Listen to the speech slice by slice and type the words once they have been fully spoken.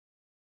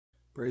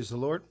Praise the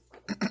Lord.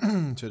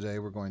 Today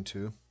we're going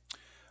to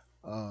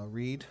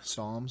read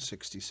Psalm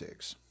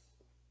 66.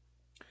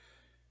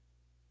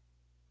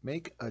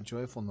 Make a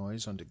joyful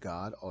noise unto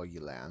God, all ye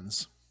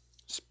lands.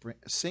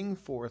 Sing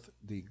forth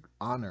the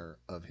honor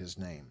of his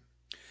name.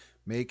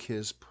 Make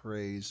his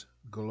praise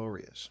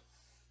glorious.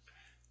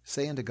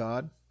 Say unto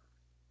God,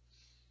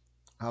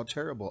 how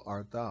terrible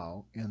art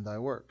thou in thy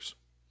works.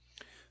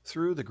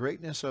 Through the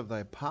greatness of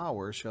thy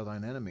power shall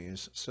thine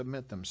enemies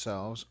submit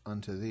themselves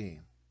unto thee.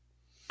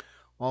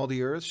 All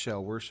the earth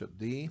shall worship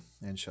thee,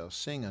 and shall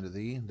sing unto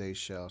thee. They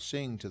shall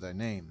sing to thy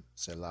name,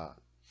 Selah.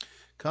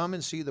 Come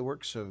and see the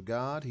works of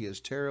God. He is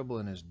terrible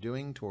in his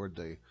doing toward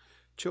the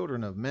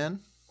children of men.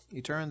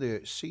 He turned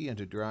the sea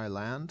into dry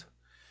land.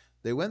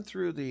 They went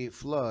through the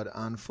flood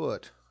on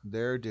foot.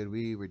 There did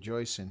we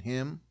rejoice in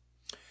him.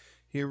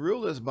 He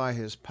ruleth by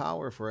his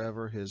power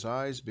forever. His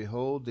eyes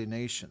behold the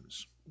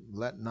nations.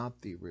 Let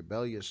not the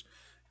rebellious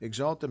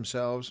exalt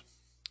themselves,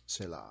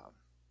 Selah.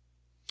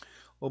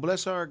 O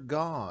bless our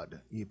God,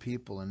 ye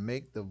people, and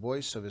make the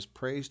voice of his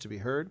praise to be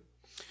heard,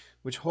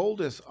 which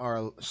holdeth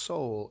our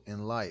soul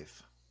in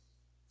life,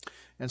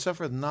 and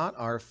suffereth not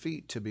our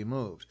feet to be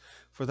moved.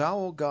 For thou,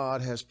 O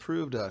God, hast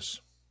proved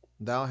us.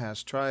 Thou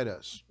hast tried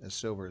us, as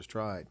silver is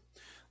tried.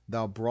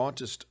 Thou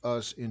broughtest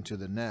us into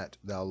the net.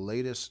 Thou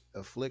laidest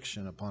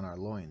affliction upon our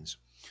loins.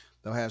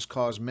 Thou hast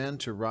caused men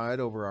to ride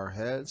over our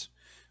heads.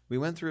 We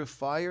went through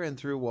fire and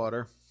through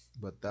water,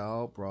 but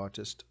thou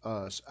broughtest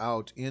us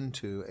out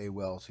into a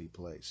wealthy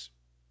place.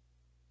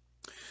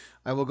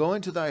 I will go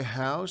into thy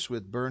house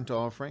with burnt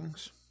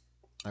offerings.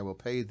 I will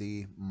pay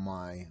thee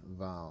my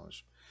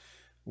vows,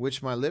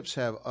 which my lips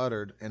have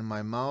uttered, and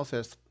my mouth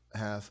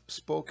hath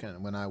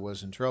spoken when I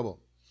was in trouble.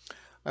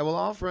 I will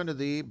offer unto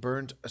thee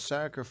burnt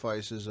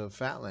sacrifices of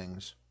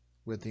fatlings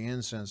with the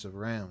incense of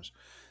rams.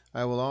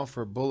 I will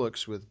offer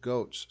bullocks with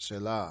goats,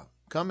 Selah.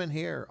 Come and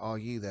hear, all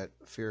ye that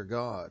fear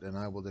God, and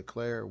I will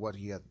declare what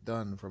he hath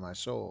done for my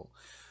soul.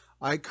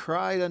 I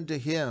cried unto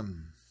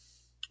him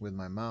with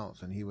my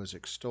mouth, and he was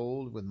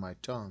extolled with my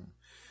tongue.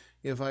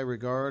 If I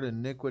regard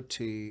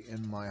iniquity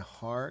in my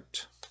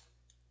heart,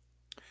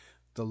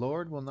 the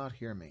Lord will not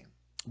hear me.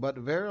 But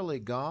verily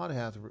God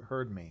hath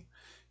heard me.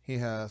 He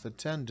hath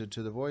attended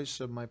to the voice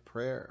of my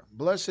prayer.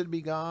 Blessed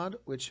be God,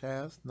 which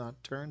hath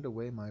not turned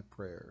away my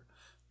prayer,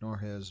 nor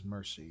his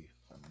mercy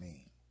from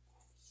me.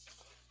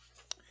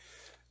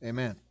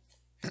 Amen.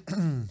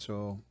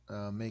 So,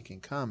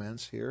 making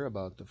comments here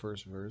about the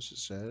first verse, it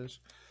says,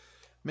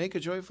 make a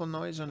joyful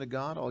noise unto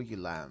God, all ye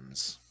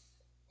lands.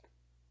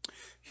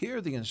 Here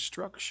the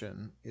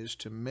instruction is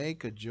to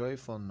make a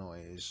joyful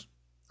noise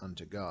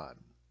unto God.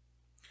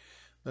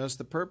 Thus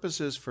the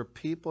purpose is for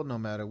people, no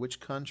matter which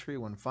country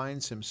one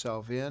finds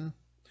himself in,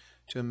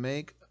 to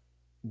make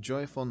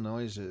joyful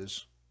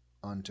noises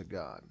unto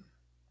God.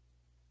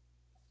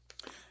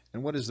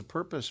 And what is the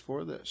purpose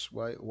for this?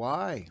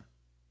 Why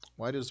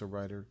does the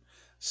writer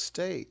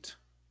state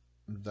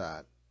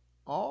that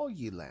all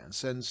ye lands,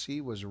 since he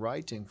was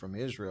writing from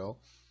Israel,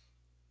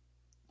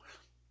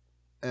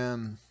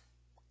 and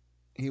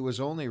he was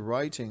only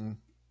writing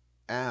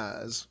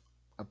as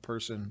a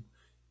person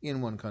in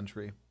one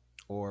country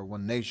or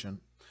one nation,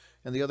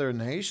 and the other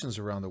nations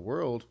around the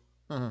world,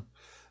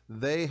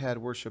 they had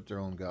worshipped their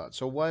own God.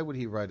 So why would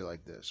he write it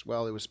like this?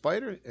 Well, it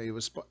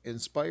was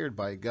inspired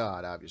by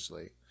God,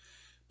 obviously,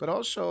 but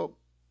also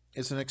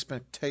it's an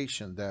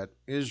expectation that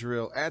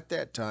Israel at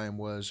that time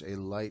was a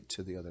light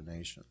to the other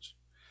nations,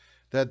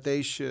 that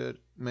they should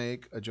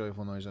make a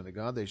joyful noise unto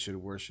God. They should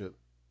worship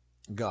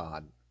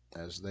God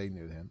as they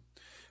knew him.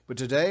 But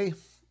today,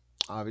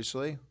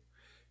 obviously,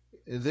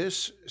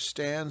 this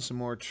stands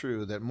more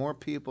true, that more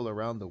people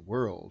around the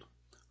world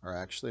are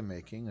actually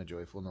making a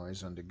joyful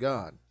noise unto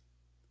God.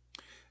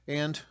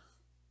 And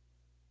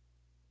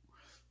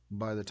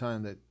by the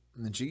time that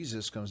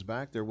Jesus comes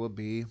back, there will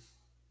be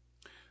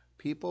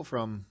people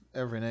from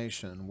every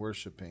nation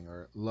worshiping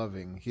or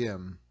loving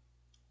him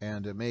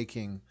and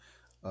making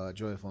a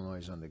joyful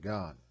noise unto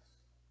God.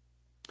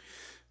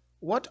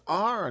 What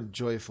are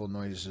joyful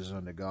noises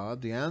unto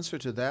God? The answer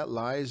to that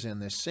lies in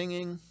the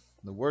singing,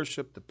 the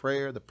worship, the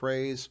prayer, the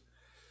praise,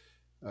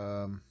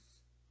 and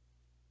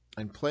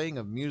playing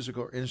of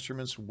musical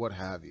instruments, what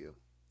have you,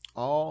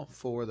 all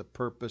for the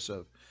purpose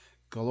of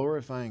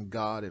glorifying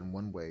God in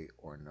one way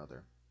or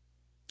another.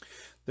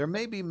 There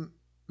may be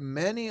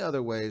many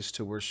other ways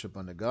to worship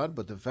unto God,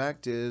 but the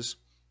fact is,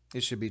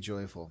 it should be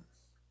joyful.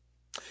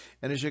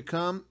 And it should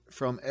come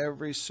from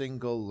every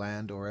single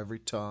land or every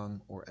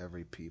tongue or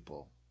every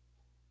people.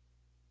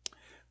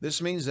 This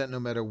means that no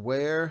matter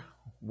where,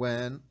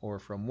 when, or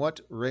from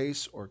what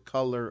race or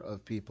color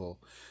of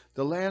people,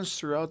 the lands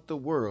throughout the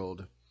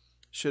world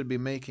should be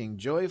making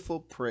joyful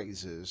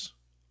praises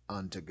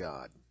unto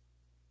God.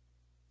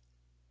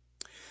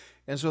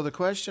 And so the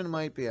question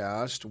might be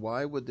asked,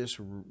 why would this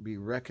be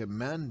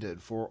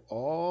recommended for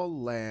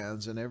all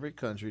lands in every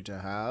country to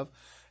have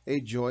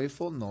a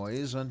joyful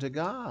noise unto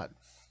God?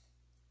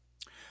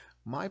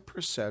 My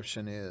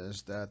perception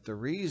is that the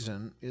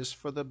reason is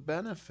for the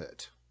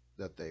benefit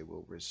that they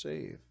will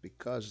receive,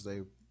 because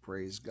they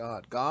praise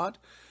God. God,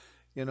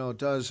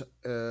 does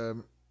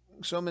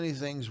so many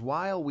things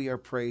while we are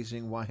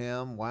praising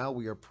Him, while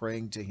we are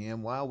praying to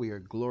Him, while we are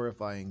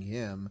glorifying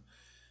Him.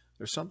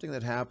 There's something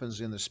that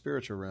happens in the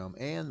spiritual realm,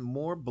 and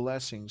more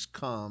blessings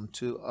come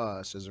to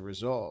us as a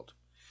result.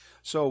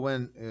 So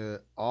when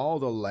all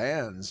the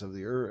lands of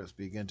the earth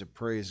begin to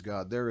praise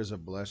God, there is a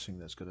blessing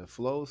that's going to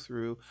flow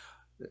through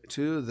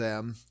to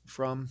them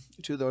from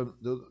to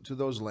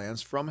those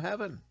lands from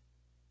heaven,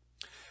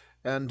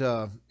 and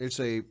it's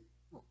a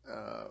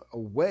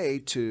way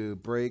to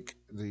break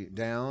the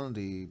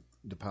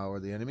power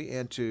of the enemy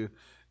and to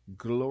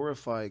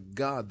glorify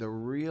God,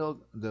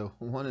 the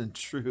one and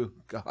true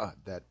God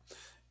that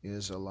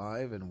is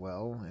alive and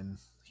well, and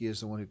He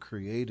is the one who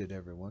created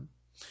everyone,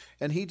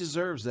 and He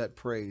deserves that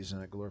praise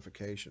and that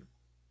glorification.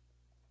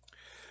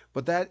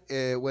 But that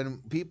when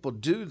people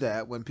do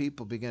that, when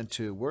people begin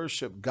to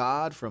worship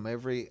God from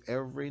every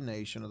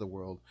nation of the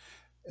world,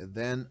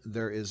 then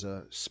there is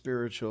a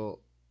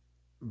spiritual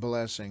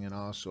blessing and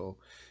also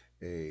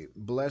a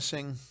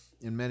blessing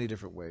in many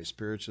different ways,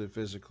 spiritually,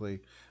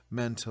 physically,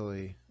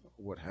 mentally,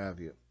 what have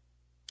you.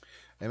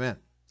 Amen.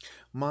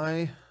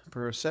 My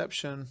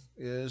perception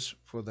is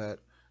for that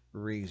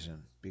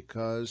reason,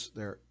 because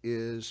there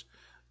is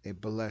a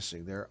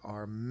blessing. There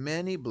are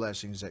many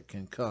blessings that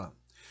can come.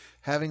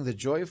 Having the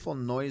joyful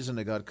noise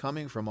unto God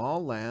coming from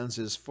all lands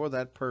is for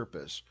that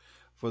purpose,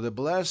 for the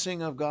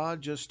blessing of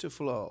God just to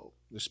flow,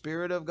 the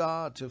Spirit of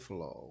God to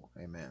flow.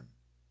 Amen.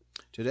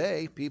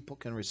 Today, people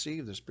can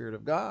receive the Spirit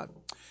of God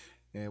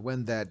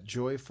when that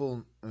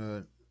joyful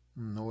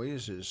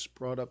noise is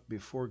brought up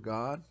before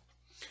God,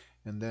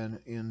 and then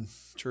in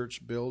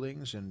church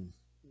buildings and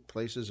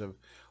places of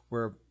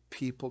where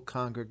people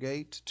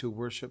congregate to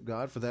worship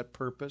God for that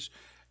purpose.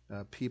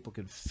 People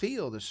can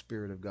feel the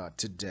Spirit of God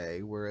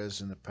today,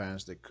 whereas in the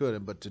past they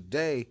couldn't. But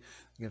today,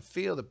 you can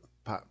feel the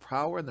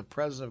power and the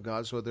presence of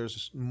God. So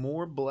there's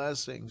more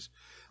blessings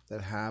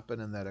that happen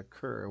and that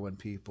occur when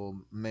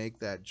people make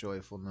that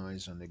joyful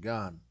noise unto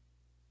God.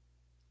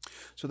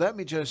 So that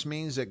just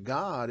means that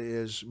God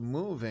is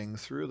moving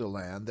through the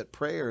land, that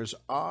prayers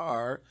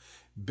are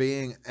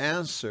being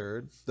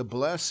answered, the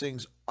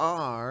blessings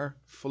are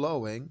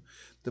flowing,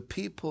 the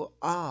people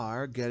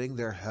are getting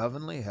their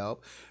heavenly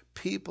help,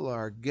 people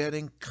are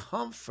getting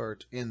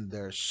comfort in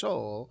their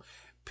soul,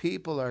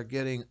 people are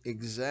getting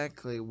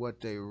exactly what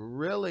they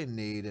really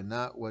need and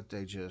not what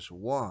they just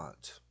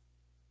want.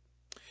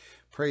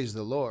 Praise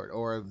the Lord.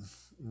 Or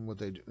what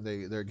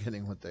they're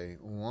getting what they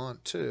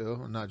want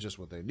to, not just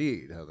what they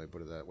need, how they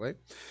put it that way.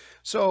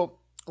 So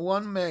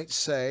one might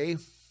say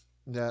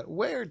that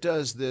where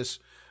does this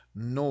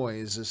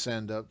noise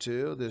ascend up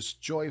to, this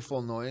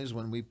joyful noise?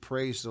 When we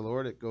praise the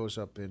Lord, it goes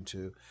up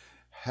into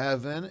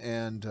heaven,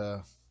 and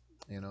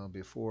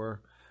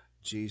before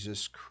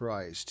Jesus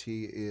Christ,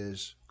 He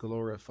is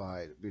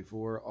glorified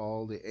before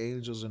all the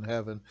angels in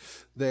heaven.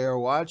 They are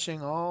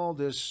watching all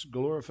this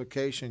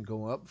glorification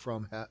go up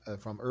from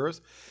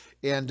earth.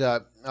 And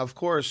of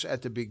course,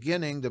 at the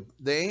beginning,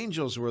 the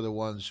angels were the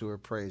ones who were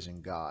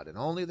praising God, and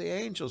only the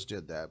angels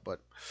did that.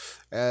 But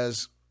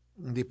as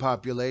the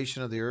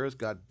population of the earth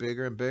got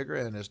bigger and bigger,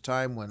 and as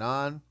time went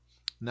on,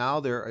 now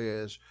there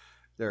is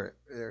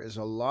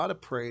a lot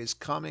of praise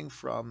coming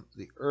from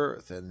the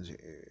earth, and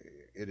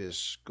it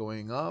is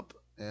going up,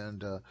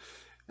 and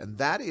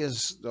that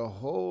is the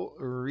whole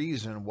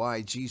reason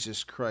why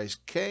Jesus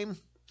Christ came,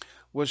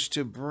 was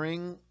to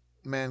bring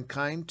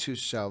mankind to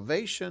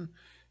salvation,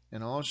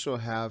 and also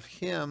have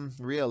Him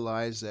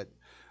realize that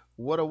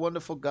what a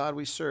wonderful God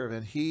we serve,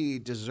 and He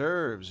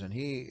deserves and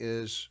He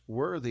is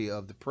worthy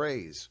of the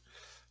praise.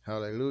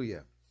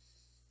 Hallelujah.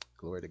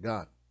 Glory to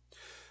God.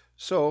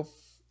 So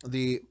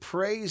the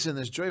praise and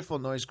this joyful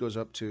noise goes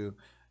up to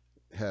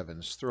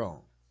heaven's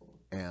throne,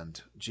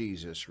 and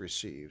Jesus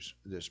receives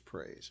this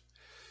praise.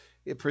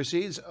 It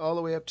proceeds all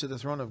the way up to the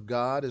throne of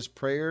God as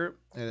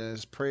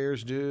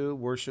prayers do,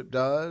 worship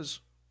does,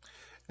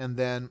 and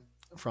then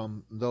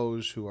from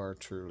those who are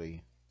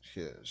truly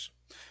His.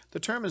 The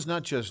term is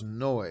not just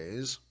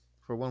noise,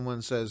 for when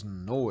one says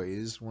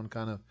noise, one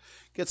kind of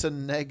gets a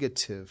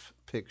negative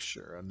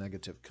picture, a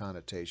negative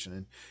connotation.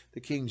 In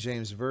the King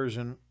James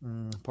Version,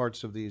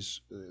 parts of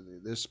this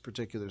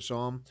particular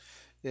psalm,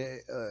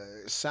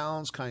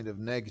 sounds kind of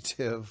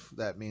negative.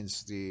 That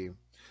means the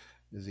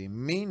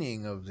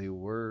meaning of the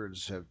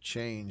words have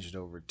changed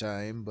over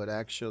time, but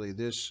actually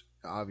this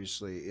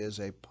obviously is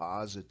a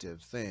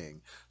positive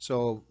thing.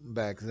 So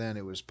back then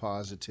it was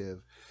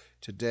positive.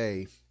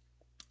 Today,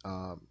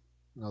 a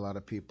lot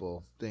of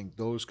people think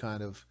those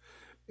kind of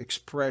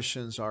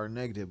expressions are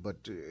negative, but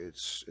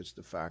it's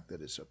the fact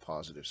that it's a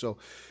positive. So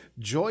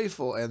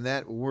joyful, and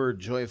that word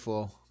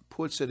joyful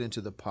puts it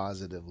into the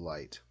positive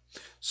light.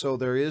 So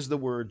there is the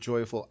word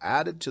joyful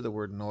added to the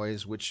word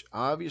noise, which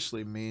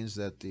obviously means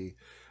that it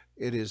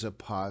is a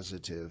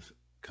positive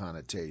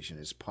connotation.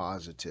 It's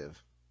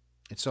positive.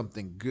 It's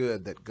something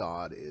good that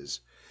God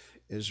is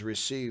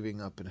receiving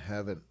up in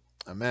heaven.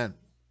 Amen.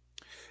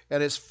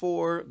 And it's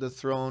for the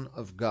throne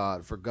of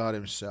God, for God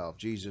Himself,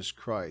 Jesus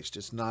Christ.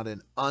 It's not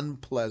an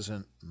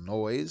unpleasant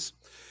noise,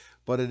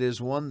 but it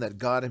is one that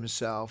God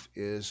Himself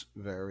is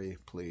very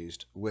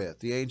pleased with.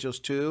 The angels,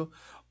 too,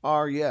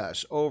 are,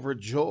 yes,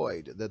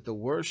 overjoyed that the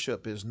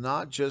worship is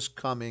not just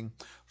coming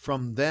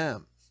from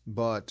them,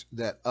 but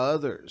that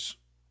others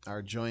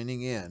are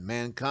joining in.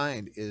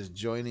 Mankind is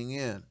joining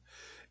in.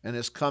 And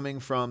it's coming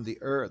from the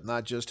earth,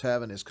 not just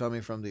heaven. It's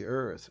coming from the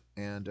earth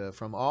and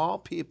from all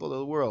people of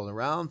the world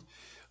around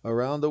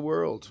the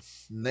world.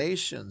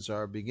 Nations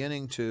are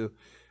beginning to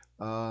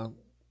uh,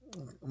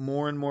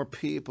 more and more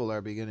people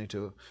are beginning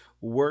to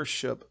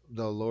worship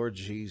the Lord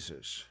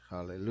Jesus.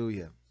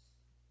 Hallelujah.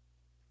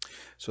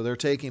 So they're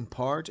taking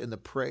part in the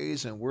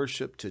praise and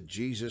worship to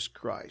Jesus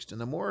Christ. And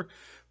the more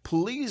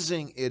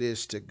pleasing it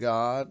is to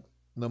God,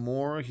 the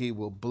more He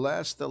will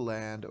bless the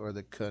land or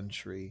the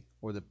country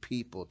or the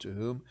people to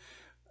whom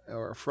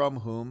or from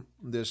whom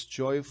this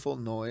joyful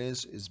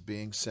noise is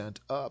being sent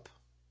up.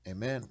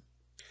 Amen.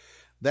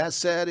 That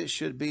said, it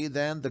should be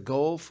then the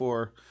goal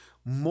for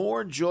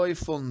more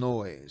joyful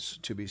noise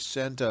to be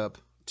sent up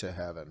to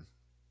heaven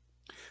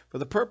for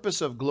the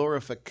purpose of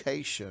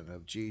glorification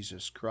of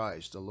Jesus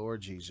Christ, the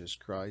Lord Jesus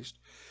Christ.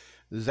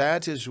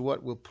 That is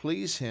what will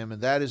please Him,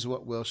 and that is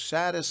what will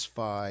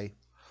satisfy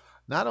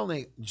not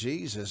only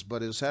Jesus,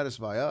 but it'll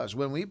satisfy us.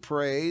 When we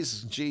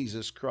praise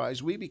Jesus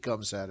Christ, we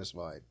become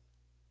satisfied.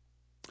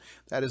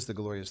 That is the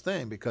glorious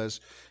thing because,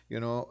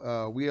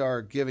 we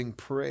are giving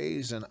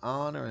praise and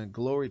honor and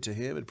glory to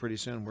Him, and pretty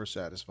soon we're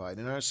satisfied.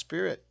 In our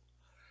spirit,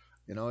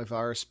 if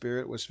our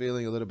spirit was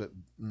feeling a little bit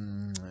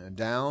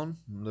down,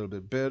 a little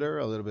bit bitter,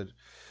 a little bit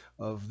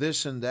of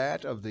this and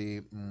that, of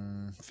the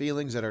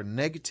feelings that are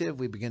negative,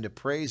 we begin to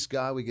praise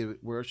God, we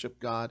worship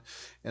God,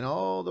 and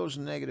all those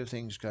negative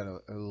things kind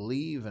of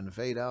leave and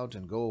fade out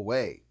and go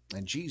away.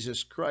 And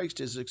Jesus Christ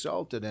is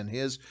exalted, and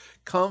His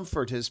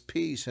comfort, His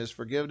peace, His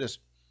forgiveness,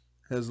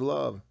 His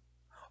love,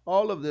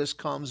 all of this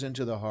comes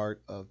into the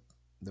heart of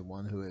the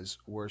one who is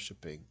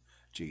worshiping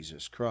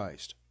Jesus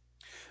Christ.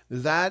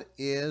 That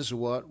is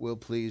what will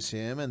please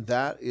Him, and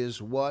that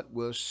is what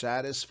will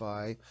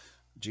satisfy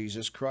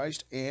Jesus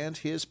Christ and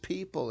His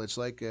people. It's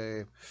like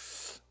an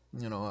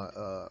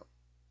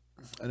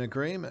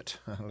agreement.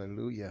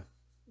 Hallelujah.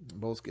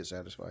 Both get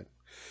satisfied.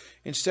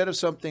 Instead of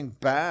something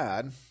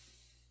bad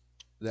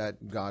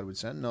that God would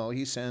send, no,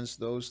 He sends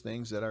those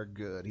things that are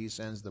good. He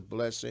sends the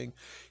blessing.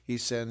 He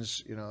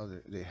sends,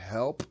 the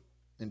help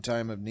in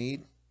time of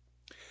need.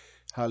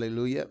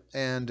 Hallelujah.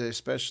 And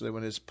especially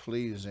when it's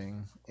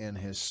pleasing in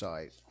His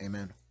sight.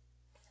 Amen.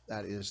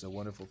 That is the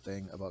wonderful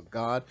thing about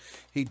God.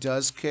 He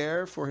does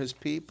care for His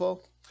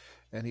people,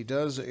 and He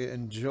does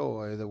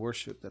enjoy the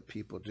worship that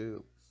people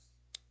do,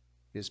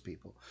 His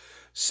people.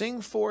 Sing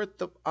forth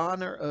the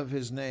honor of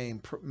His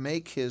name.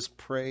 Make His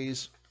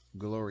praise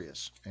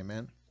glorious.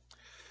 Amen.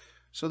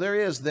 So there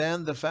is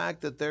then the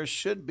fact that there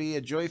should be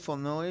a joyful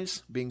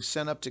noise being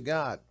sent up to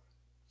God.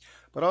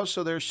 But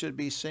also there should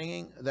be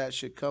singing that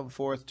should come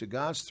forth to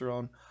God's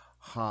throne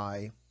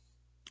high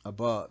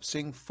above.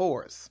 Sing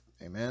forth.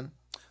 Amen.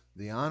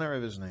 The honor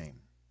of His name.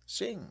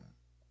 Sing.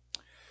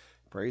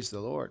 Praise the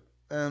Lord.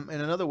 And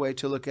another way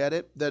to look at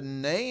it, the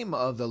name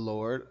of the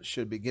Lord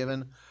should be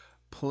given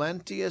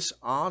plenteous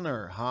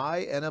honor,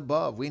 high and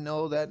above. We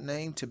know that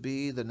name to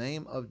be the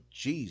name of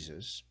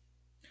Jesus,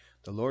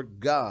 the Lord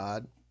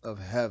God of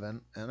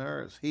heaven and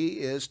earth. He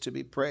is to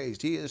be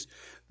praised.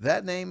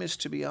 That name is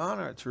to be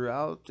honored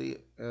throughout the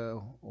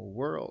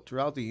world,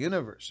 throughout the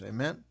universe.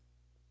 Amen.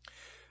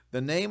 The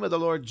name of the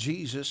Lord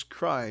Jesus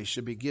Christ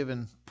should be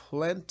given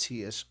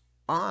plenteous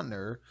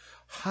honor,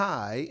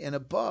 high and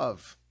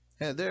above.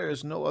 And there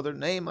is no other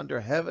name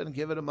under heaven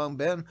given among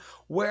men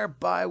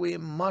whereby we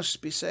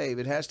must be saved.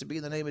 It has to be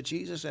the name of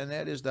Jesus, and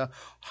that is the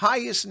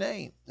highest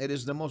name. It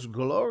is the most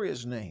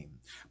glorious name.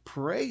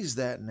 Praise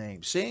that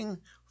name. Sing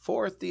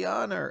forth the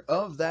honor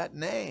of that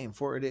name,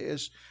 for it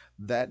is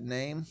that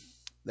name,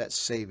 that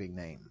saving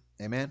name.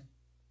 Amen.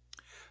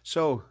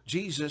 So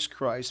Jesus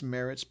Christ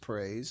merits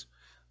praise,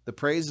 the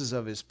praises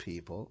of His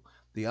people,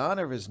 the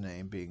honor of His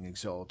name being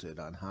exalted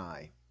on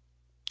high.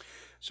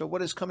 So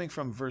what is coming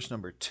from verse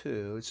number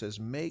 2, it says,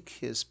 make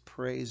His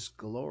praise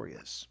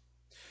glorious.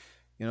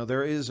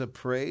 There is a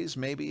praise,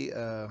 maybe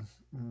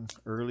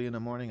early in the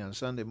morning on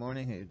Sunday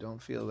morning, you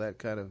don't feel that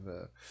kind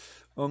of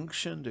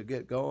unction to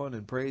get going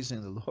and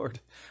praising the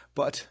Lord.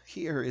 But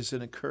here is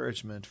an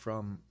encouragement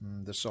from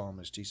the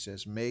psalmist. He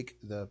says, make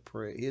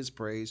His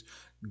praise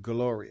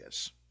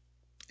glorious.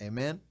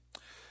 Amen.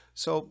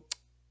 So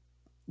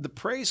the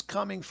praise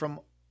coming from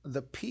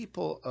the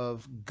people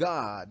of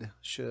God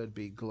should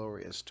be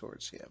glorious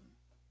towards Him.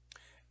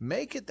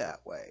 Make it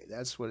that way.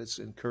 That's what it's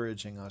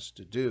encouraging us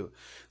to do.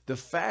 The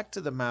fact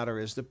of the matter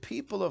is the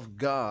people of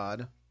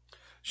God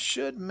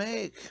should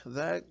make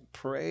that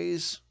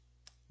praise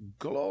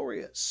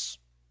glorious.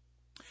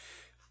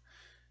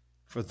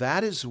 For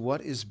that is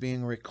what is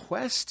being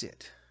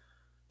requested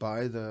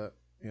by the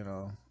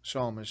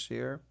psalmist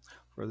here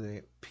for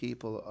the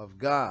people of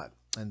God.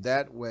 And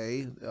that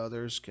way,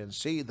 others can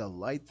see the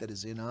light that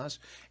is in us.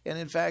 And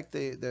in fact,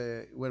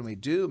 when we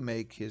do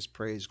make His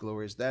praise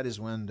glorious, that is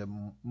when the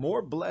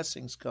more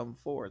blessings come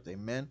forth,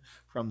 amen,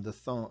 from the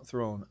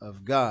throne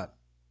of God.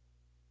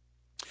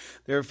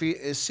 There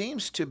it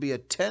seems to be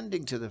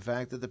attending to the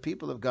fact that the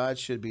people of God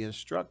should be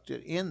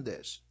instructed in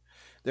this.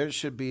 There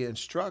should be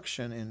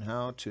instruction in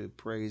how to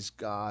praise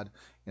God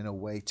in a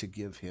way to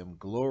give Him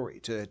glory,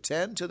 to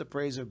attend to the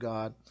praise of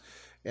God.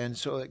 And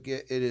so it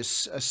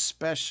is a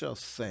special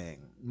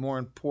thing, more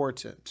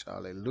important,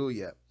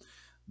 hallelujah,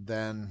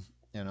 than,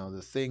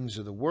 the things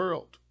of the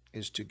world,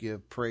 is to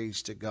give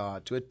praise to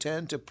God. To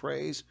attend to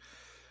praise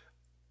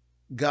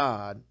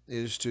God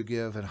is to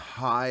give a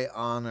high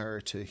honor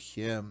to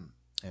Him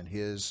and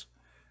His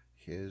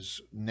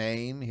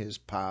name, His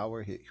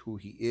power, who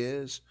He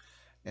is,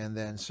 and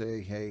then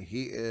say, hey,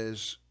 He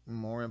is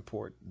more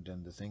important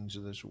than the things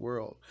of this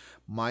world.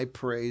 My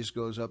praise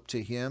goes up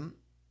to Him,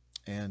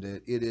 and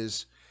it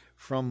is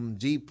from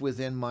deep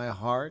within my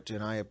heart,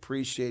 and I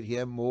appreciate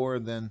Him more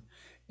than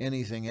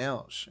anything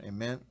else.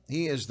 Amen.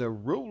 He is the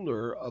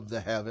ruler of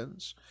the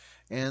heavens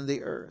and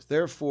the earth.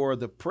 Therefore,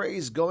 the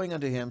praise going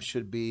unto Him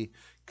should be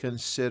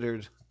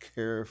considered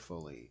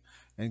carefully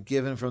and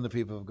given from the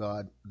people of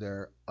God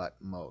their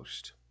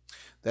utmost.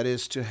 That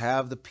is, to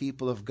have the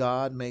people of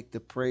God make the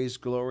praise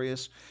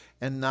glorious,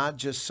 and not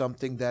just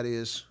something that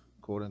is,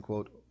 quote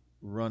unquote,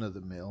 run of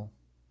the mill.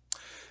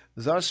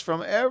 Thus,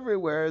 from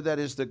everywhere, that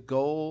is the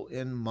goal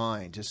in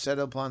mind, to set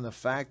upon the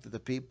fact that the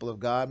people of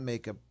God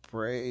make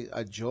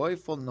a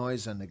joyful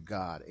noise unto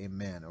God.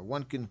 Amen. Or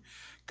one can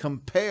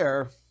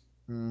compare,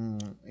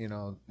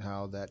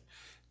 how that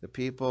the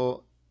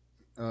people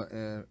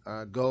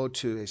go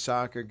to a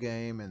soccer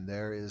game, and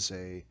there is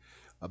a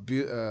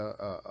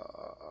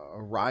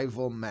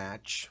rival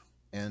match,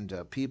 and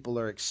people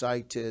are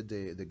excited.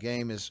 The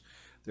game is,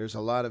 there's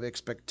a lot of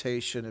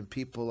expectation, and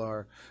people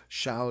are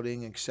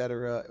shouting,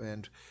 etc.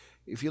 And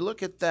if you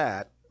look at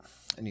that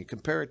and you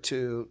compare it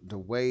to the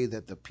way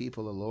that the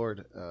people of the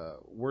Lord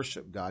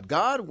worship God,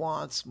 God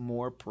wants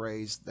more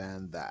praise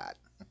than that.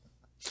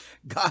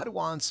 God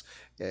wants,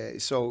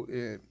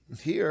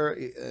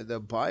 here the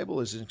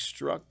Bible is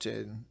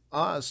instructing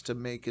us to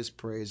make His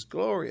praise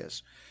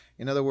glorious.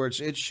 In other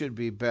words, it should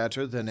be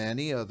better than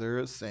any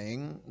other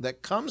thing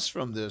that comes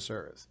from this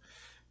earth,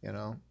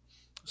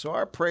 So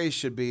our praise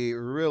should be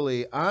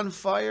really on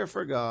fire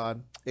for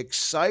God,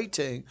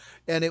 exciting,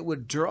 and it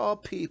would draw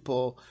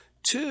people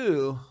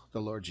to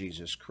the Lord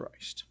Jesus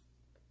Christ.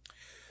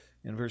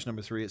 In verse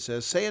number 3, it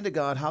says, say unto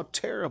God, how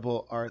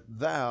terrible art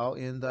thou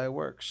in thy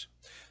works.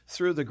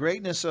 Through the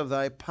greatness of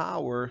thy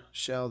power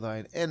shall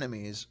thine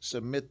enemies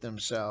submit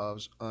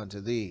themselves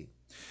unto thee.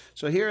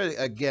 So here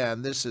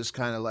again, this is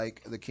kind of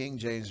like the King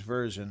James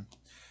Version.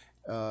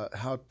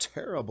 How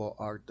terrible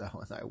art thou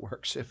in thy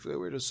works. If we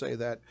were to say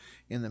that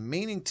in the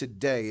meaning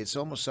today, it's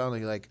almost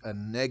sounding like a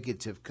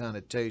negative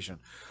connotation.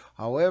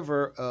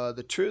 However,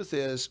 the truth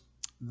is,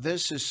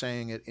 this is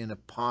saying it in a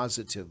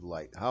positive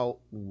light. How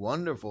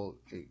wonderful,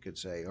 you could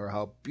say, or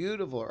how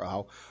beautiful, or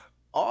how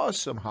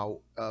awesome, how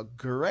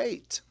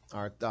great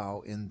art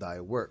thou in thy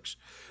works.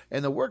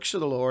 And the works of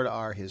the Lord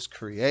are His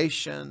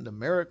creation, the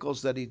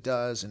miracles that He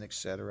does, and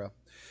etc.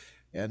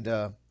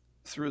 And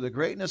through the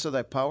greatness of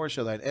thy power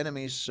shall thine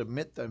enemies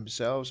submit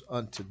themselves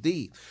unto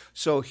thee.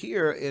 So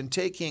here, in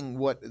taking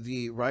what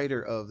the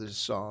writer of this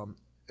psalm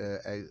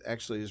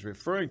actually is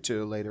referring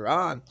to later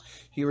on,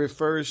 he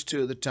refers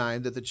to the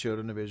time that the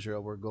children of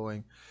Israel were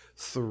going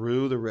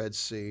through the Red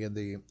Sea, and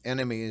the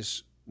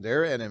enemies,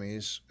 their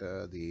enemies,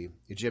 the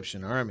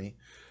Egyptian army,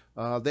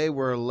 they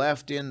were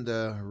left in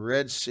the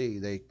Red Sea.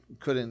 They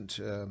couldn't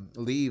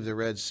leave the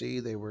Red Sea.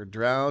 They were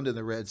drowned in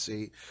the Red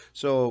Sea.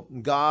 So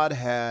God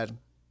had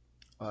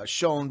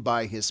shown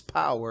by His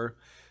power,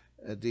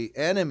 the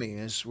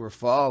enemies were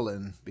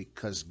fallen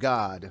because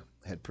God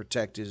had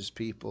protected His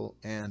people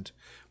and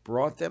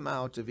brought them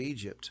out of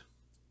Egypt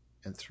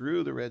and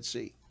through the Red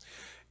Sea.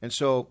 And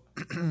so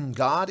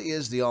God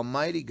is the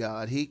Almighty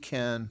God. He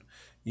can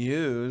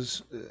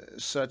use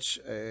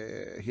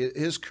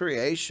His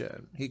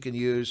creation. He can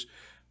use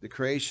the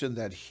creation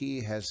that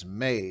He has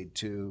made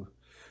to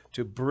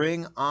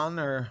bring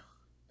honor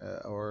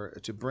or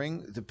to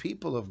bring the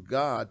people of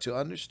God to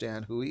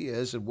understand who He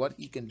is and what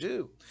He can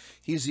do.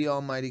 He's the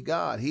Almighty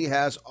God. He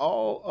has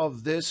all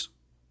of this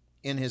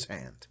in His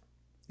hand.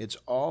 It's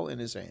all in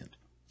His hand.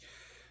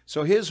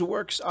 So His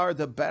works are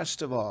the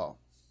best of all.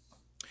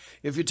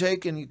 If you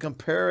take and you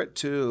compare it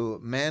to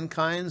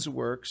mankind's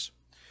works,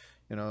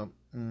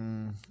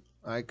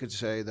 I could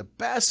say the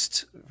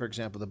best, for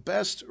example, the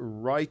best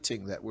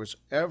writing that was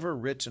ever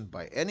written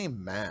by any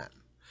man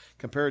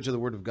compared to the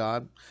Word of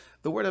God,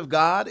 the Word of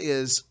God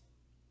is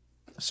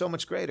so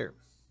much greater.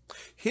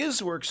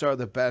 His works are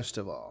the best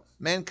of all.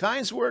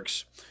 Mankind's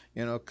works,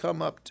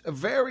 come up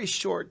very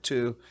short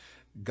to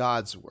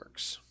God's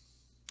works.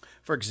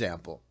 For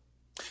example,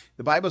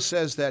 the Bible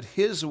says that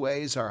His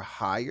ways are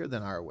higher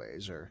than our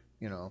ways, or,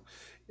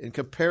 in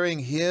comparing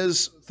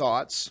His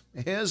thoughts,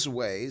 His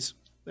ways,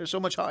 They're so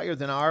much higher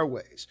than our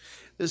ways.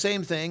 The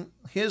same thing,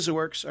 his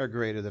works are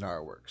greater than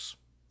our works.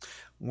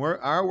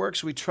 Our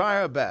works, we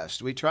try our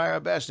best. We try our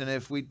best. And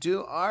if we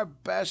do our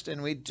best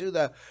and we do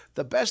the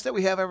best that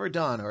we have ever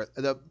done, or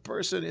the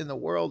person in the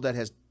world that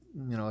has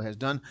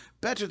done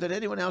better than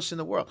anyone else in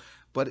the world.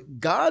 But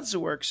God's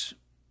works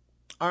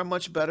are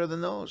much better than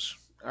those,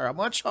 are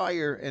much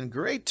higher and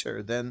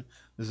greater than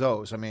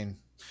those. I mean,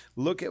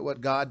 look at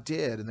what God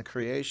did in the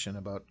creation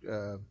about,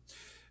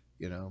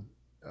 you know,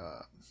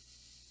 uh,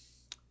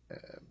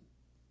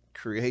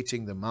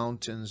 creating the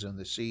mountains and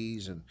the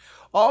seas and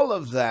all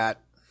of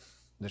that,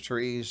 the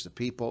trees, the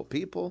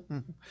people.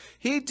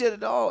 He did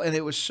it all, and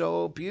it was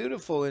so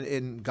beautiful.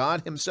 And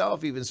God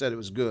himself even said it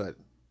was good.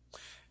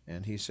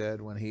 And he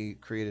said when he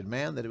created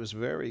man that it was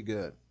very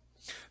good.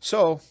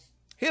 So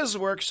his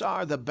works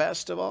are the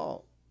best of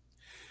all.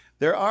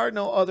 There are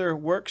no other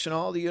works in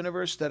all the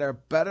universe that are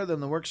better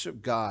than the works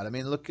of God. I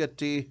mean, look at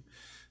the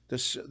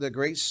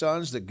great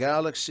suns, the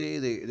galaxy,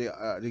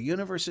 the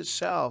universe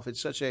itself.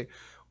 It's such a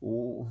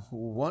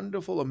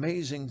wonderful,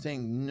 amazing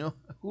thing. No,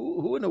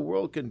 who in the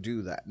world can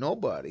do that?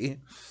 Nobody.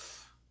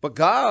 But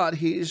God,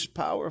 he's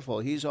powerful.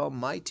 He's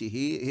almighty.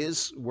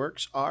 His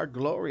works are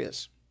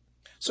glorious.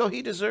 So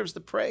he deserves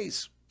the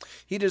praise.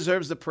 He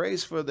deserves the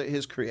praise for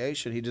his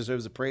creation. He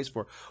deserves the praise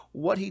for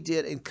what he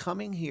did in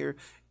coming here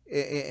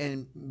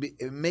and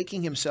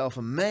making himself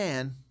a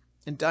man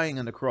and dying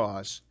on the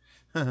cross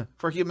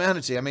for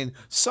humanity. I mean,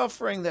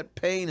 suffering that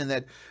pain and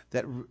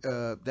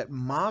that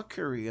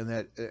mockery and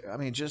that I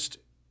mean, just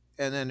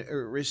and then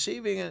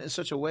receiving it in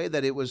such a way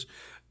that it was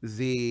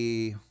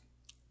the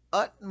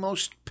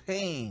utmost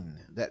pain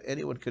that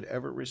anyone could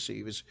ever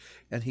receive.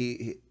 And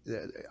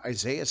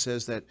Isaiah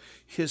says that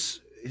his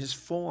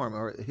form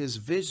or his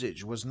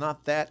visage was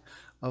not that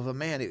of a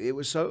man. It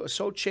was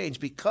so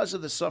changed because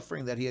of the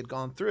suffering that he had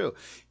gone through.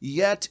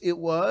 Yet it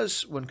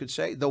was, one could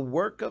say, the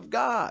work of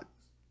God.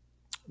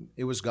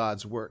 It was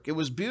God's work. It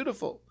was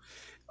beautiful.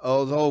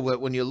 Although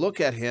when you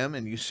look at him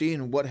and you see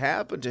what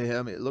happened to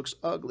him, it looks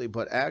ugly.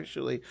 But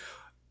actually,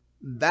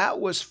 that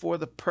was for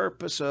the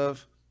purpose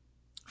of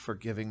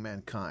forgiving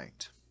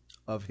mankind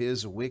of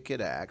his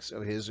wicked acts,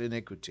 of his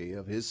iniquity,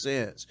 of his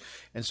sins.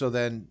 And so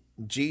then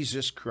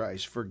Jesus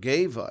Christ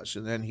forgave us,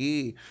 and then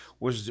he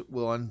was the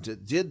one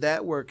that did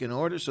that work in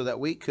order so that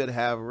we could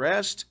have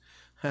rest,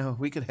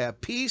 we could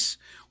have peace,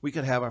 we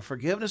could have our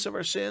forgiveness of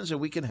our sins, and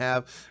we can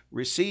have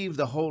received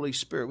the Holy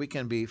Spirit. We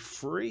can be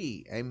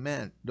free.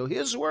 Amen. Though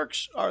his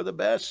works are the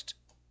best.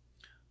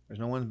 There's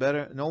no one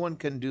better. No one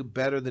can do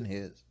better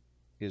than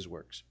his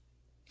works.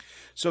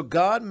 So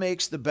God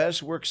makes the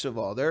best works of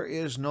all. There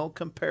is no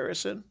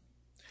comparison,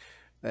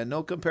 and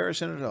no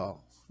comparison at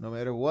all. No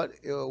matter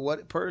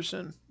what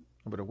person,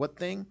 no matter what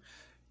thing,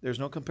 there's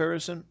no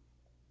comparison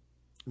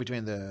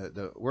between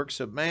the works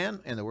of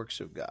man and the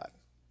works of God.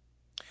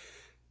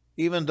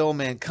 Even though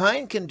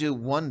mankind can do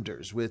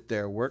wonders with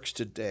their works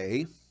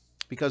today,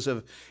 because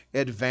of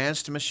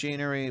advanced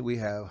machinery, we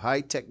have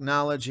high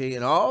technology,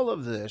 and all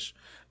of this,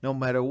 no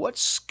matter what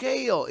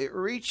scale it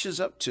reaches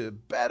up to,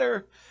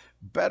 better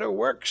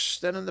works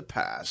than in the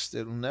past.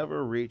 It'll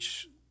never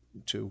reach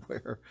to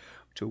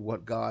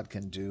what God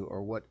can do,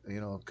 or what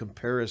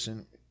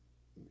comparison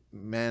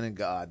man and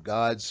God.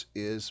 God's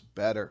is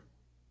better.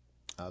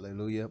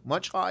 Hallelujah.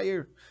 Much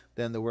higher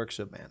than the works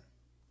of man.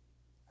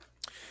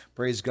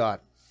 Praise God.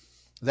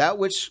 That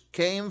which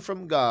came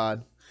from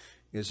God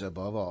is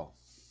above all.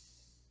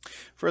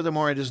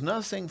 Furthermore, it is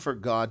nothing for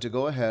God to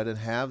go ahead and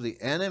have the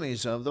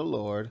enemies of the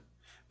Lord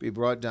be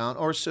brought down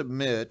or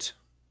submit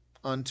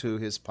unto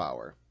his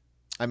power.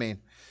 I mean,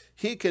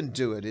 he can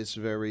do it. It's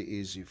very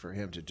easy for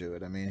him to do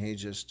it. I mean, he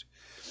just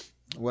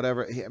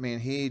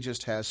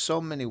has so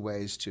many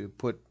ways to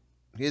put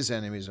his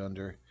enemies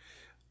under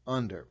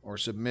or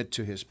submit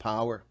to his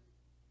power.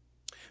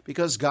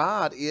 Because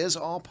God is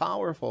all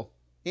powerful.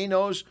 He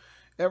knows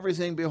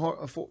everything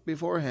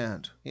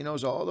beforehand. He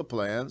knows all the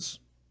plans.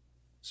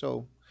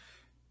 So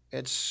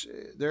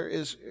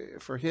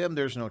for him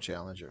there's no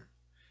challenger.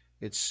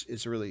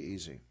 It's really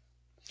easy.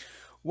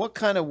 What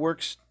kind of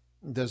works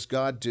does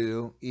God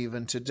do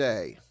even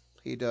today?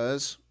 He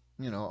does,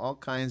 all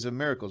kinds of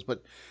miracles.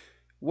 But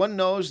one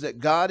knows that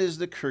God is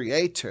the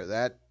creator,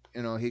 that,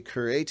 he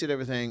created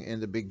everything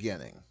in the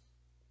beginning.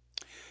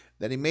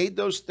 That he made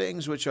those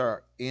things which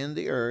are in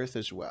the earth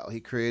as well. He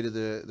created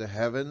the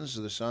heavens,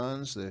 the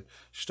suns, the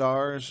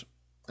stars,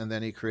 and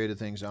then he created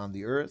things on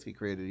the earth. He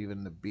created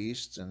even the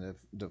beasts and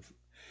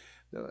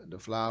the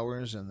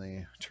flowers and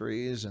the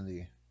trees and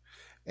the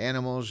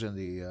animals and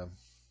the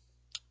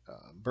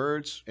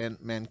birds and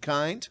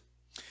mankind.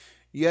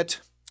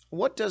 Yet,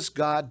 what does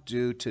God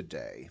do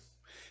today?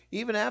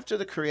 Even after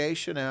the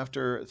creation,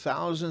 after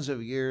thousands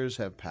of years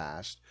have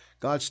passed,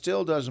 God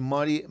still does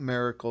mighty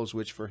miracles,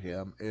 which for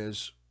him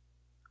is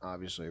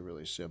obviously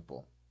really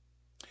simple.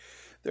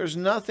 There's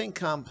nothing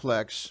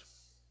complex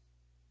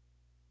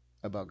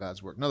about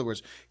God's work. In other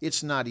words,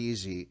 it's not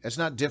easy. It's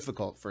not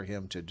difficult for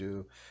him to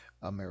do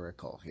a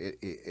miracle. It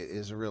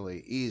is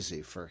really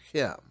easy for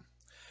him.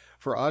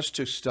 For us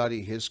to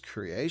study his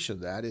creation,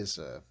 that is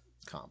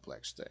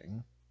complex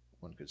thing,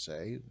 one could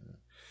say.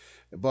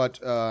 But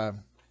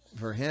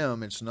for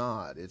him, it's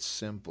not. It's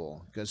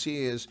simple because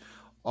he is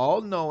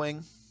all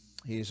knowing,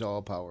 he's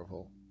all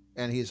powerful,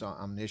 and he's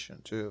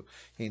omniscient too.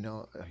 He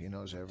knows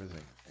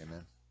everything.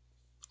 Amen.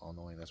 All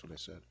knowing, that's what I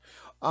said.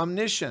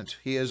 Omniscient,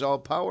 he is all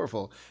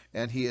powerful,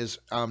 and he is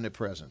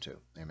omnipresent too.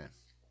 Amen.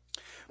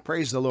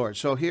 Praise the Lord.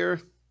 So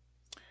here,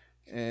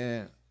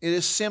 it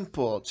is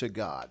simple to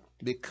God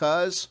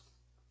because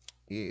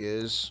he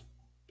is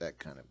that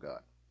kind of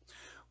God.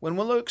 When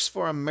one looks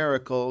for a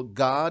miracle,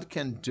 God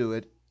can do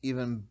it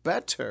even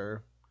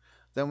better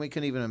than we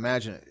can even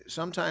imagine it.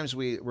 Sometimes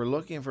we're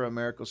looking for a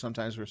miracle.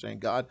 Sometimes we're saying,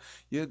 God,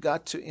 you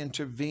got to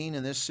intervene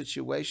in this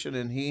situation,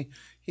 and he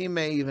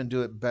may even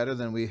do it better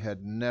than we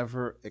had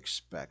never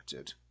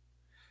expected,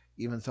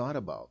 even thought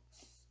about.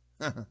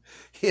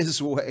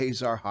 His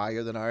ways are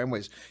higher than our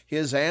ways.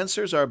 His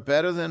answers are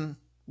better than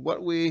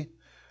what we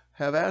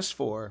have asked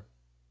for.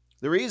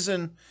 The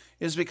reason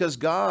is because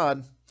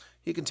God,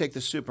 he can take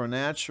the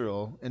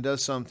supernatural and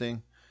does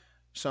something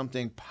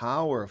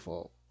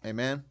powerful.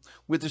 Amen.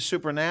 With the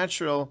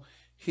supernatural,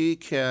 he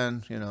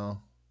can,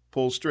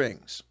 pull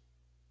strings.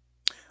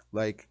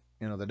 Like,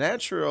 the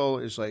natural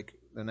is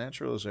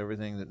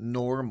everything that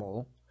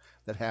normal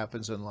that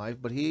happens in life,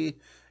 but he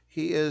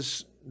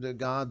is the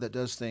God that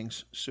does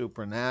things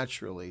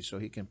supernaturally, so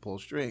he can pull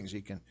strings.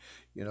 He can,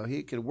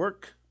 he can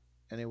work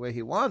any way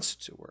he wants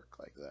to work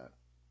like that.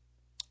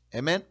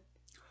 Amen.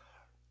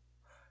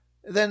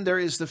 Then there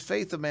is the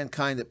faith of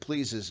mankind that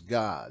pleases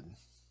God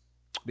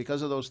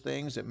because of those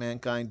things that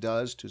mankind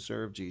does to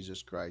serve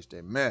Jesus Christ.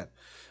 Amen.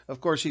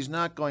 Of course, he's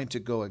not going to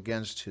go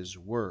against his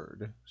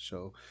word.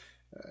 So,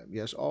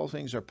 yes, all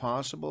things are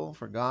possible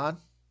for God,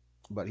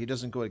 but he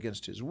doesn't go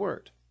against his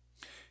word.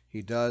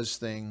 He does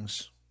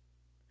things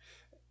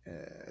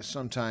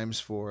sometimes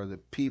for the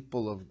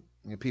people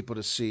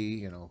to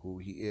see, who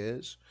he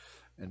is,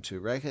 and to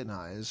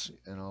recognize,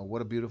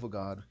 what a beautiful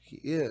God he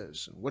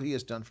is, and what he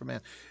has done for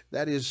man.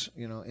 That is,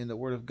 in the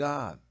Word of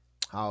God,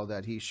 how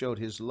that he showed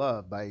his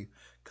love by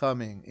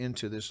coming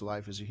into this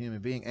life as a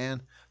human being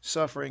and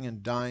suffering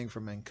and dying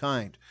for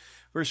mankind.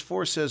 Verse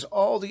 4 says,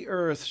 all the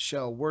earth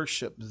shall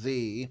worship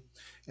thee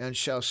and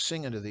shall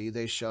sing unto thee.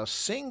 They shall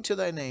sing to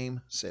thy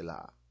name,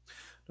 Selah.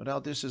 No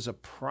doubt this is a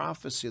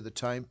prophecy of the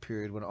time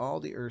period when all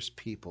the earth's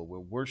people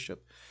will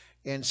worship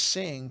and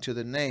sing to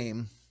the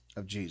name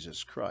of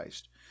Jesus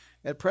Christ.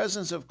 At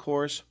present, of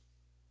course,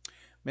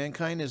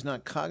 mankind is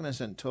not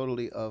cognizant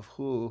totally of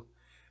who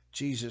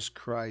Jesus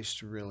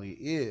Christ really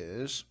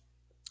is.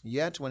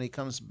 Yet, when he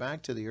comes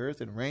back to the earth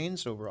and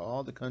reigns over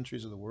all the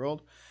countries of the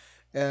world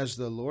as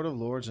the Lord of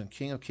Lords and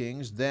King of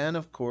Kings, then,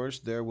 of course,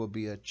 there will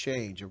be a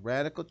change, a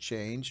radical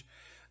change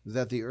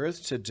that the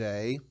earth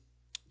today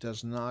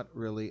does not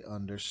really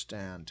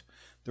understand.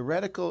 The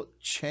radical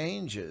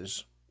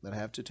changes that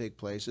have to take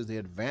place is the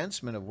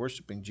advancement of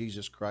worshiping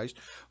Jesus Christ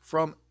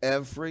from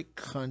every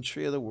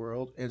country of the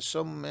world and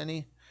so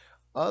many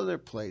other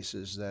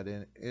places that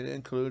it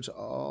includes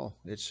all.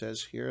 It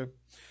says here,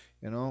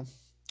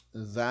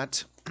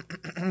 that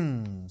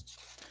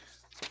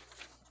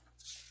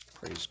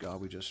praise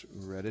God, we just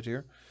read it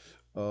here.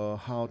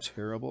 How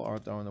terrible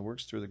art thou in the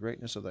works through the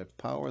greatness of thy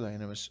power, thy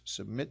enemies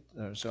submit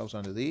themselves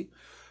unto thee.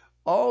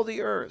 All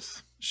the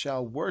earth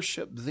shall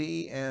worship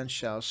thee and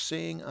shall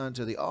sing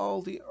unto thee.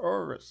 All the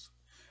earth,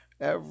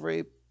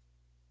 every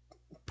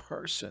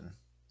person.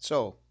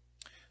 So,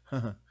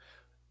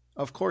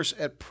 of course,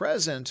 at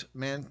present,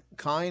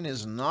 mankind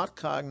is not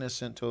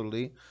cognizant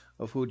totally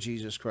of who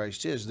Jesus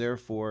Christ is.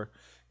 Therefore,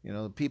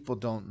 the people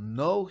don't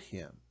know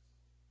him.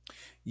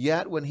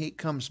 Yet, when he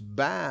comes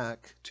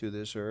back to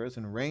this earth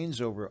and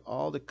reigns over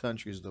all the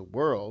countries of the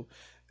world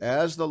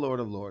as the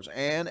Lord of Lords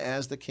and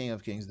as the King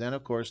of Kings, then,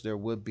 of course, there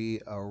would be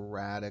a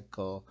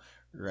radical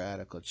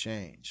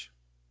change.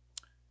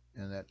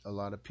 And that a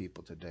lot of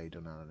people today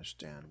do not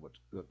understand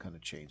what kind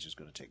of change is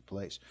going to take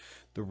place.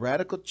 The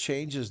radical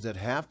changes that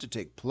have to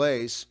take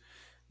place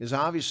is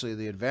obviously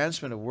the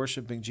advancement of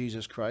worshiping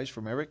Jesus Christ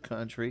from every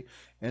country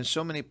and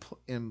so many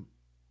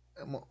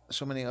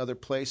other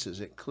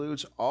places. It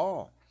includes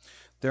all.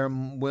 There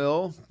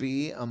will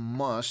be a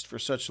must for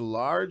such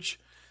large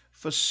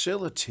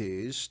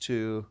facilities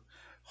to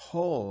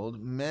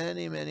hold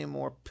many, many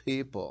more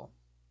people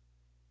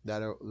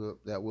that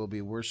will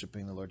be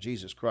worshiping the Lord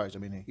Jesus Christ. I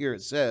mean, here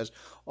it says,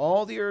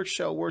 all the earth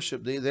shall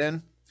worship thee.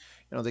 Then,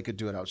 they could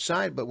do it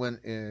outside, but when,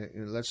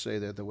 let's say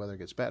that the weather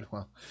gets bad,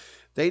 well,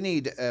 they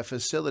need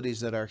facilities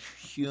that are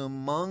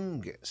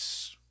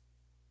humongous.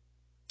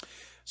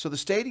 So the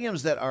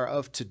stadiums that are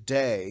of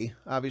today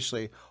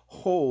obviously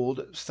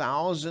hold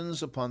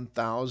thousands upon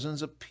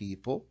thousands of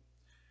people,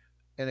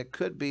 and it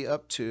could be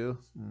up to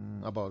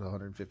about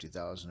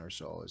 150,000 or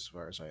so as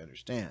far as I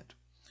understand.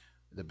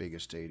 The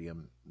biggest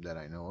stadium that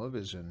I know of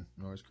is in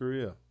North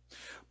Korea.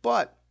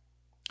 But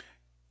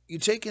you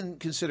take in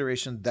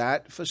consideration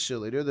that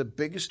facility, or the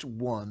biggest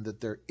one that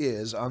there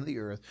is on the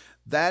earth,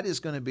 that is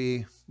going to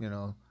be,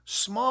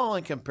 small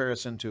in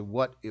comparison to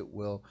what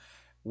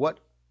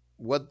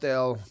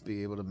they'll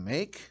be able to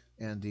make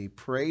and the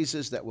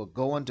praises that will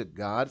go unto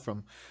God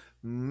from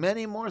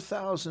many more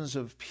thousands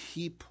of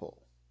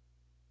people,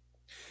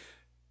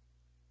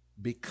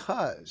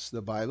 because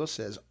the Bible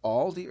says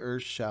all the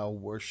earth shall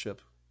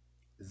worship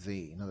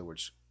thee. In other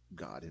words,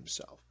 God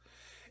himself,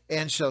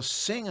 and shall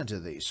sing unto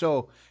thee.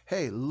 So,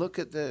 hey, look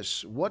at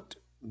this. What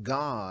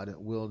God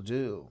will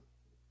do.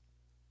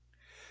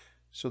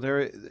 So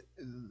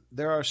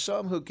there are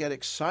some who get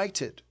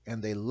excited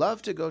and they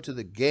love to go to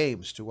the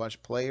games to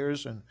watch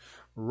players and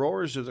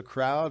roars of the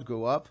crowd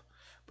go up.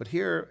 But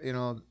here,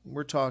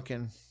 we're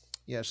talking,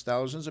 yes,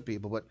 thousands of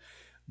people,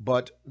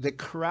 but the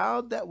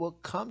crowd that will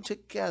come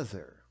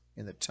together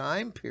in the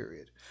time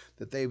period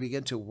that they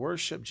begin to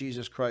worship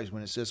Jesus Christ,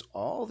 when it says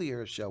all the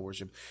earth shall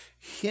worship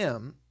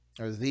him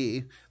or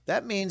thee,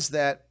 that means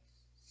that,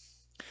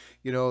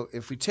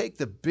 if we take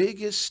the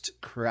biggest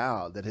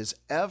crowd that has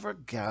ever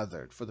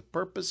gathered for the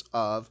purpose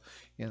of,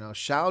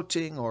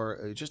 shouting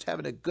or just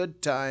having a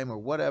good time or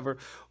whatever,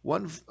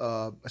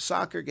 a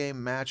soccer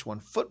game match,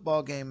 one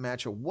football game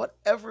match, or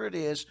whatever it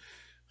is,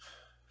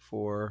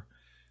 for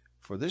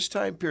this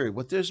time period,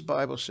 what this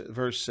Bible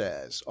verse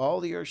says, all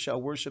the earth shall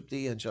worship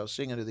thee and shall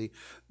sing unto thee,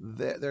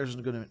 there's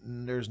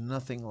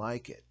nothing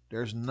like it.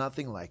 There's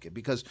nothing like it,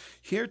 because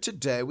here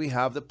today we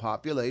have the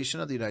population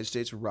of the United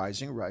States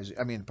rising.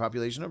 I mean,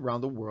 population around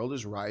the world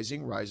is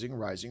rising.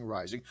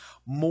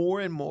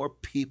 More and more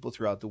people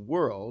throughout the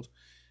world.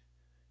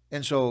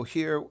 And so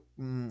here,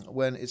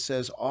 when it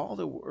says all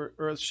the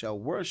earth shall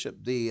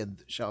worship thee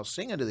and shall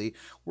sing unto thee,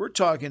 we're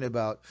talking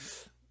about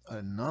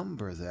a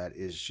number that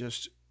is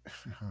just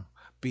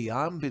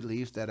beyond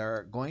belief, that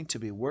are going to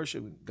be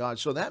worshiping God.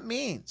 So that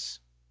means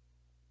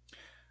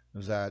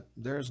that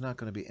there's not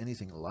going to be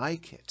anything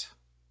like it.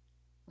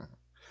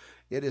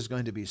 It is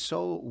going to be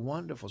so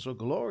wonderful, so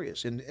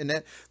glorious.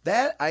 And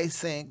that I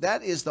think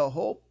that is the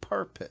whole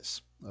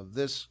purpose of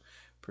this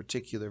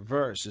particular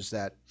verse, is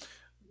that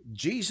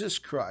Jesus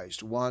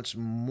Christ wants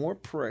more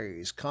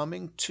praise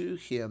coming to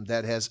him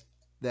that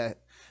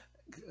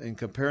in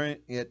comparing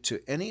it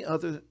to any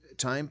other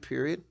time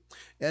period,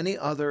 any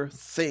other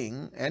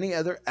thing, any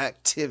other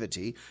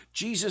activity,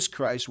 Jesus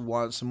Christ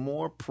wants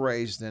more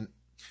praise than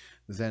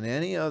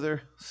any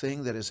other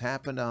thing that has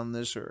happened on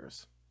this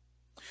earth.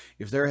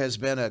 If there has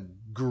been a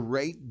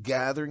great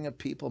gathering of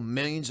people,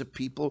 millions of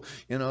people,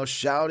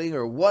 shouting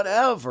or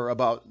whatever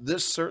about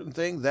this certain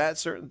thing, that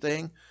certain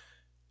thing,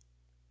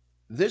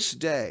 this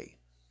day,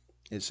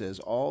 it says,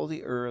 all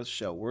the earth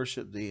shall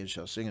worship thee and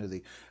shall sing unto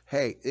thee.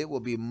 Hey, it will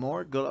be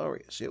more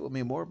glorious. It will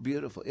be more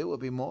beautiful. It will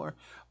be more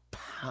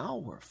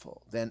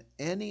powerful than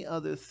any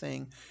other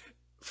thing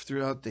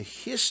throughout the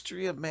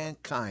history of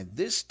mankind.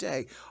 This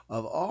day,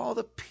 of all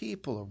the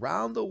people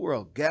around the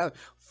world gathered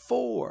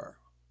for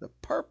the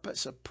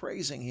purpose of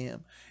praising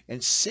him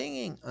and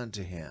singing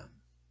unto him,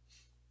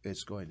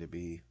 it's going to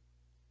be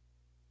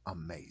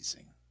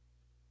amazing.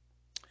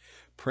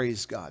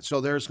 Praise God.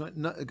 So there's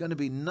going to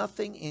be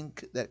nothing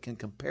that can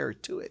compare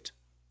to it.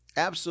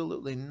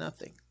 Absolutely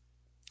nothing.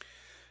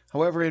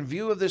 However, in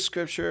view of this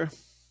scripture,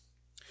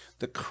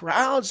 the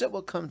crowds that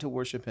will come to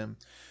worship him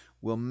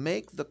will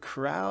make the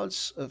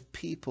crowds of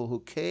people who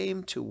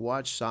came to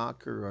watch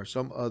soccer or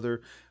some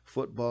other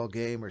football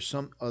game or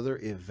some other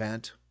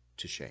event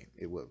to shame.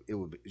 It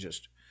will be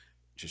just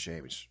to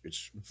shame.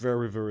 It's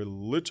very, very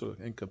little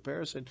in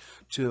comparison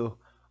to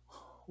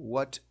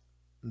what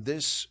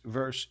this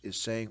verse is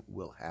saying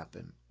will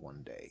happen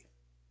one day.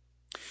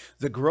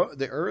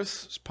 The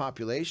Earth's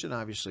population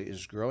obviously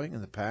is growing. In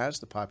the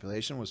past, the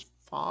population was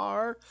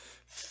far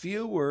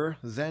fewer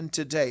than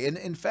today. And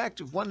in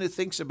fact, if one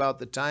thinks about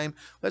the time,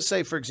 let's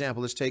say, for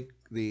example, let's take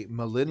the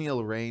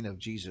millennial reign of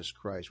Jesus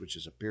Christ, which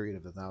is a period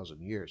of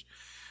 1,000 years.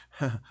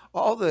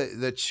 All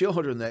the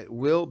children that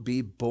will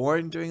be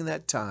born during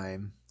that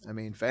time, I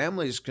mean,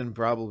 families can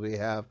probably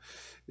have,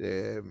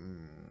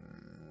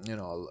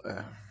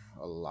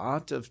 a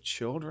lot of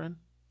children.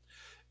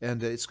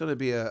 And it's going to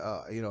be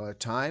a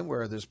time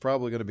where there's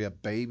probably going to be a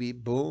baby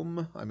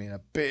boom. I mean,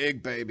 a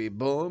big baby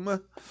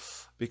boom,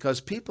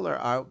 because people are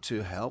out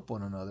to help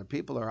one another.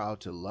 People are out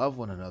to love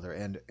one another,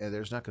 and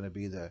there's not going to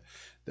be the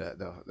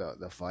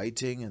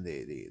fighting and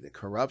the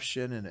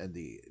corruption and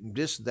the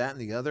this, that,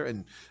 and the other,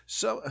 and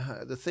so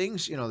the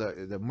things,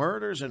 the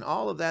murders and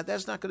all of that.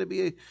 That's not going to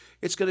be.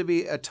 It's going to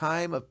be a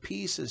time of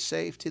peace and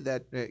safety.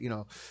 That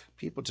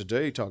people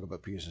today talk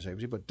about peace and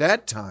safety, but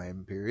that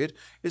time period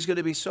is going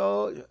to be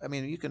so. I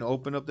mean, you can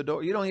open up the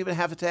door. You don't even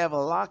have to have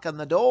a lock on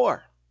the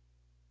door.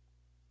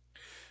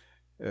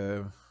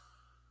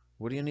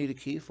 What do you need a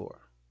key for?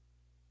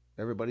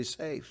 Everybody's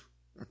safe.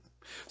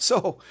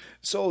 So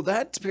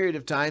that period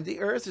of time, the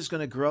earth is going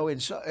to grow in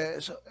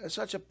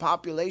such a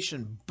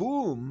population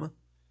boom.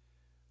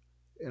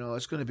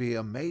 It's going to be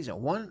amazing.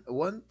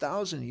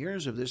 1,000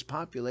 years of this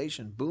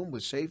population boom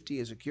with safety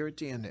and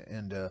security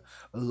and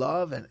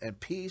love and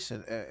peace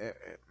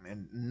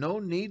and no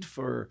need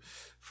for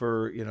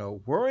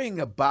worrying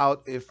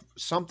about if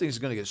something's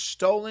going to get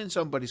stolen,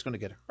 somebody's going to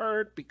get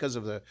hurt because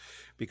of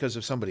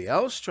somebody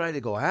else trying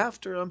to go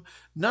after them.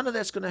 None of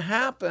that's going to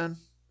happen.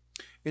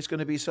 It's going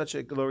to be such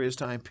a glorious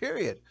time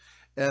period.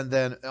 And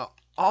then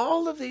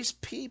all of these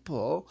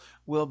people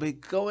will be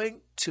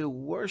going to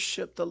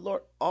worship the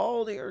Lord.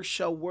 All the earth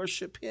shall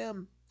worship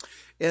him.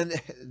 And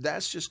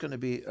that's just going to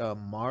be a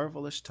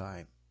marvelous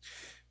time.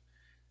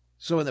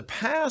 So in the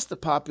past, the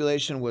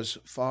population was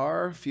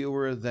far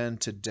fewer than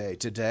today.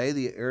 Today,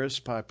 the Earth's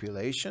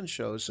population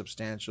shows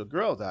substantial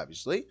growth,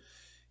 obviously.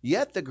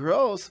 Yet the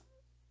growth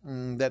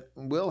that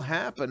will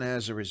happen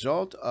as a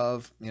result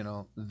of,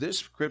 this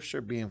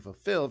scripture being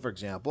fulfilled, for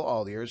example,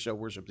 all the earth shall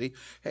worship thee.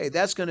 Hey,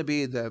 that's going to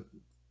be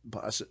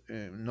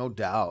no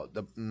doubt,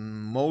 the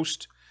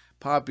most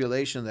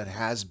population that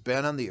has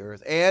been on the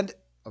earth. And,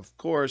 of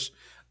course,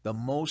 the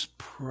most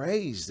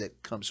praise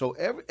that comes. So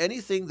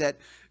anything that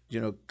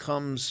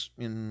comes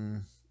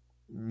in,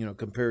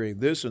 comparing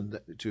this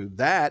to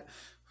that,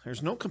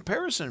 there's no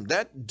comparison.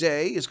 That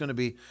day is going to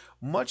be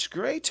much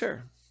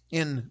greater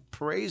in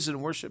praise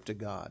and worship to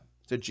God,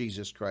 to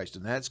Jesus Christ.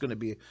 And that's going to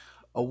be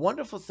a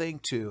wonderful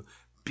thing to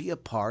be a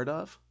part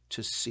of,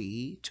 to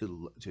see,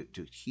 to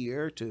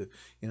hear,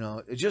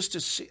 just to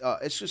see.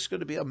 It's just going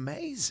to be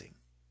amazing.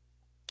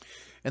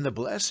 And the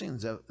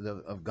blessings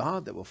of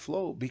God that will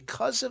flow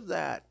because of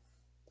that.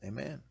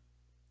 Amen.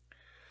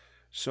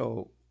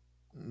 So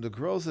the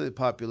growth of the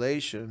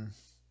population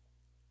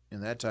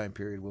in that time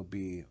period will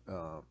be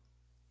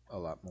a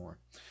lot more.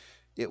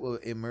 It will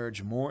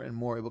emerge more and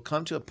more. It will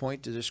come to a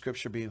point that the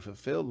scripture being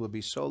fulfilled will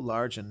be so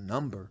large in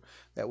number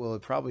that will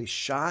probably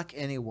shock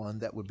anyone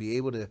that would be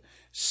able to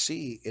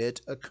see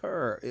it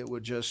occur. It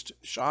would just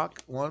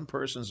shock one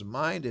person's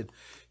mind, and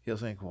he'll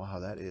think, wow,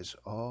 that is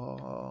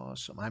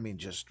awesome. I mean,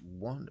 just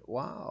one,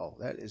 wow,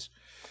 that is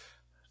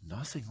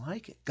nothing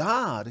like it.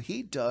 God,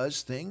 he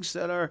does things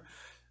that are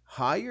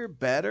higher,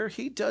 better.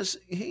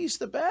 He's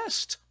the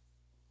best.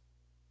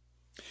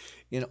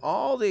 In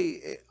all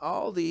the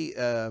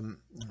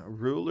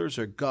rulers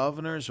or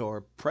governors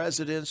or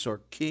presidents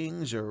or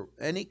kings or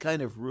any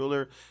kind of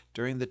ruler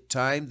during the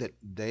time that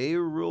they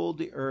ruled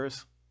the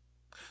earth,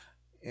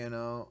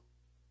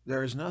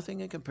 there is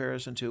nothing in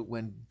comparison to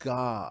when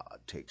God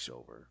takes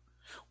over,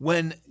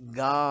 when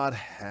God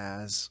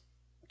has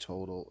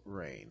total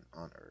reign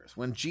on earth,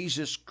 when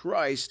Jesus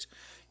Christ,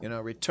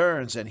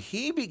 returns and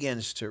he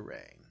begins to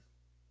reign.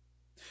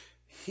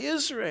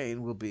 His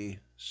reign will be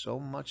so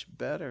much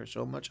better,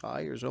 so much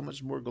higher, so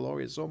much more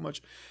glorious, so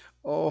much,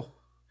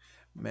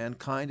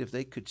 mankind, if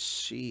they could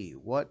see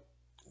what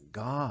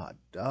God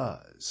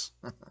does.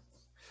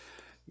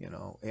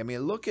 I mean,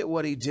 look at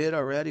what he did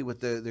already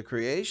with the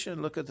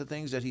creation. Look at the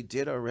things that he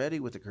did already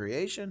with the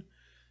creation.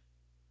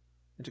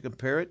 And to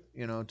compare it,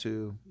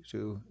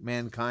 to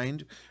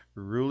mankind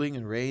ruling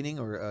and reigning,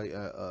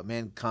 or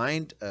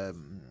mankind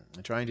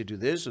trying to do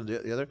this and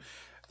the other.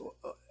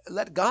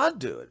 Let God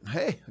do it.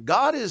 Hey,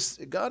 God is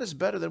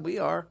better than we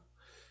are.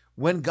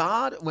 When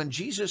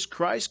Jesus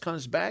Christ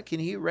comes back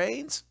and he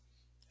reigns,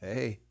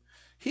 hey,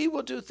 he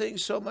will do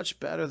things so much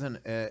better than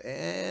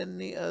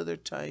any other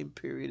time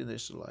period in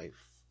this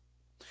life.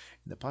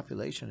 And the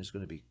population is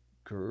going to be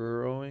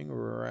growing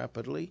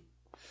rapidly.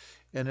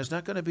 And there's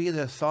not going to be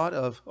the thought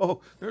of,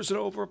 oh, there's an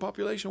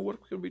overpopulation.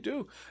 What can we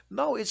do?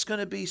 No, it's going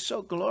to be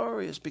so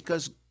glorious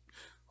because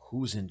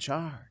who's in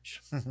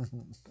charge?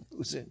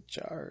 Who's in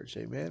charge?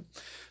 Amen.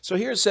 So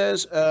here it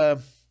says,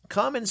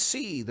 come and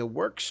see the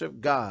works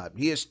of God.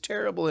 He is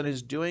terrible in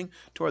his doing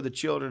toward the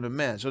children of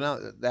men. So now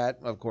that,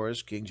 of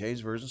course, King James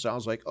Version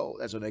sounds like, oh,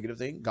 that's a negative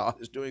thing. God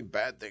is doing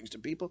bad things to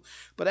people.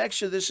 But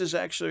actually, this is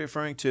actually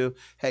referring to,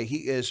 hey,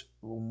 he is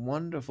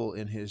wonderful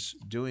in his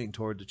doing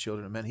toward the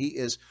children of men. He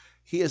is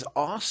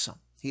awesome.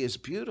 He is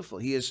beautiful.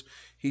 He's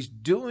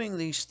doing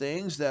these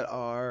things that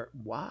are,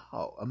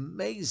 wow,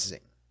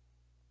 amazing.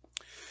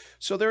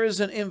 So there is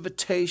an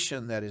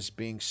invitation that is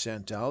being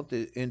sent out.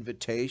 The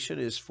invitation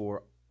is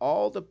for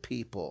all the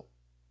people,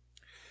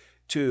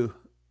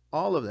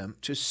 all of them,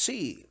 to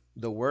see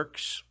the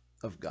works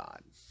of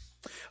God.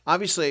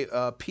 Obviously,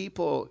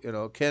 people,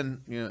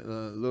 can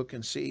look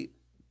and see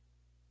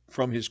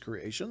from his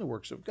creation the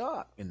works of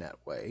God in that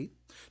way,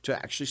 to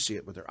actually see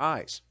it with their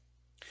eyes.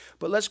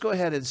 But let's go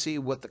ahead and see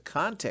what the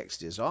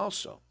context is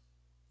also.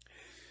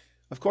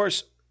 Of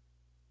course,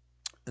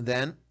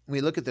 then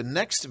we look at the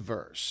next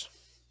verse.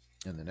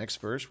 In the next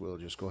verse, we'll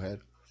just go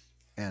ahead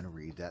and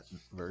read that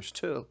verse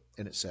 2.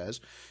 And it says,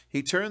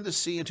 he turned the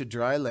sea into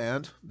dry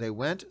land. They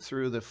went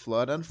through the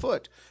flood on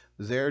foot.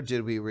 There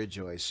did we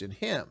rejoice in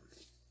him.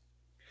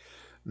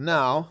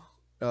 Now,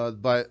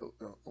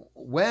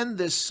 when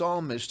this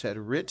psalmist had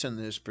written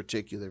this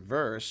particular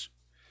verse,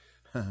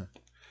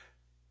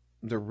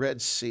 the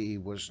Red Sea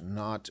was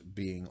not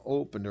being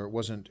opened, or it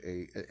wasn't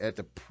at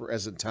the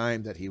present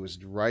time that he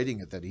was writing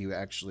it, that he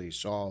actually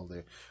saw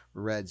the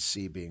Red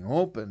Sea being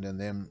opened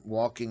and then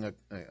walking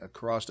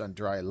across on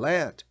dry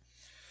land.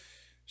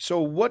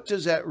 So what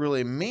does that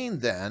really mean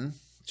then,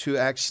 to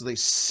actually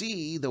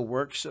see the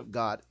works of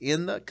God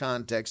in the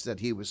context that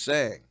he was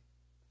saying?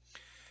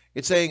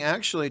 It's saying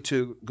actually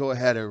to go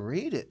ahead and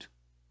read it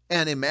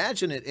and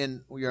imagine it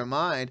in your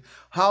mind,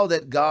 how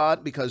that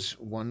God, because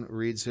one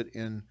reads it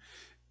in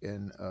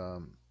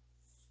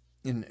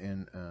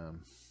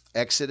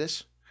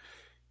Exodus,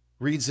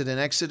 reads it in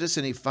Exodus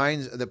and he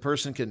finds the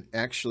person can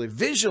actually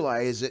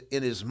visualize it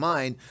in his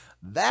mind,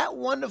 that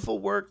wonderful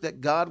work that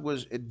God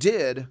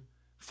did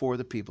for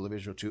the people of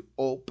Israel to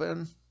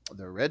open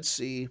the Red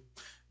Sea,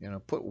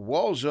 put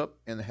walls up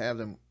and have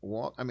them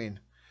walk. I mean,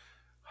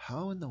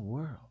 how in the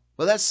world?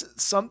 Well, that's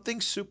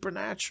something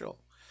supernatural.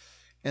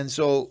 And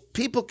so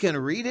people can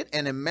read it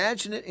and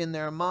imagine it in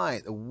their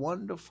mind, the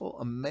wonderful,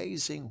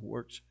 amazing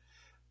works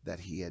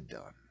that he had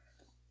done.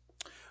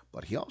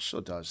 But he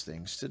also does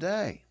things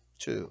today,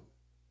 too.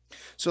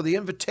 So the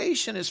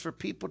invitation is for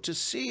people to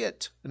see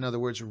it. In other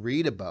words,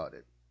 read about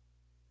it.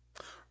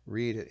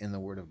 Read it in the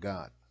Word of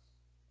God.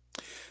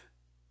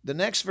 The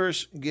next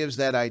verse gives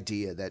that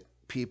idea that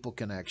people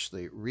can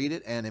actually read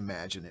it and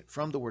imagine it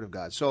from the Word of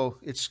God. So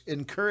it's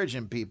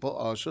encouraging people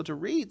also to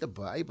read the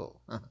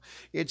Bible.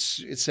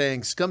 It's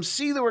saying, come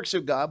see the works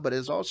of God, but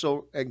it's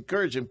also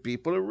encouraging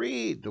people to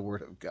read the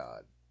Word of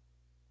God.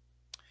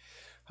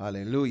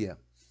 Hallelujah.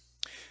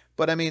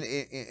 But I mean,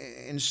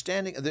 in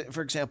standing,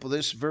 for example,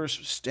 this verse,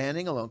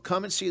 standing alone,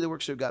 come and see the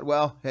works of God.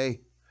 Well,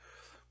 hey,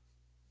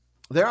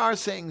 there are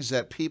things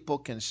that people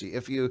can see.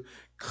 If you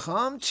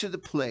come to the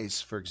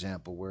place, for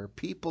example, where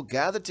people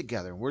gather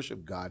together and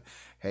worship God,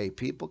 hey,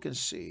 people can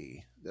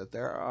see that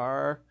there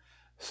are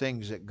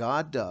things that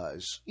God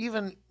does.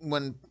 Even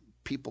when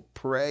people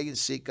pray and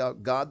seek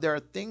out God, there are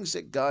things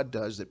that God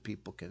does that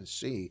people can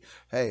see.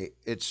 Hey,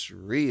 it's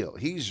real.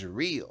 He's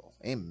real.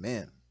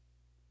 Amen.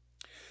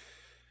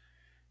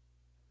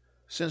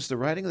 Since the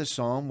writing of the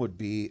psalm would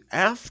be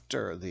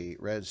after the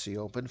Red Sea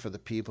opened for the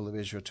people of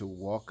Israel to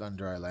walk on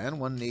dry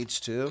land, one needs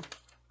to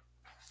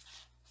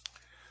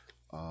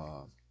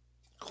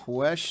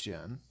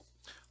question,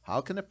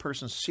 how can a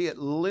person see it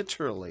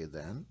literally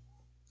then?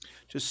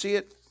 To see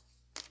it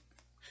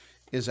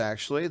is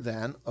actually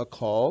then a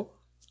call,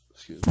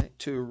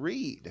 to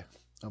read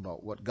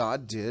about what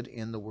God did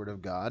in the Word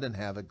of God and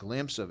have a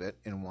glimpse of it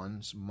in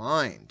one's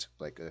mind,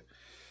 like a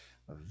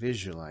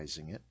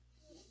visualizing it.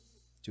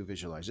 To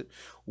visualize it,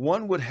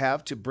 one would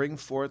have to bring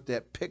forth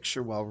that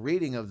picture while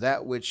reading of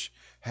that which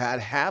had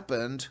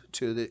happened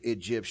to the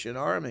Egyptian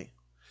army.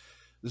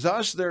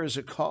 Thus, there is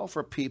a call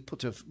for people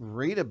to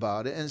read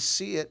about it and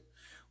see it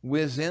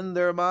within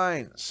their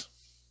minds.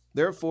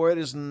 Therefore, it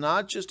is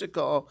not just a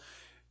call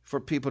for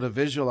people to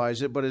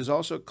visualize it, but it is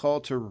also a call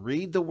to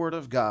read the Word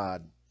of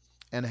God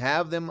and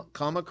have them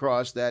come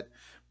across that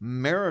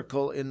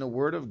miracle in the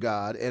Word of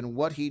God and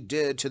what He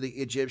did to the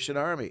Egyptian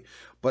army.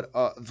 But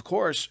of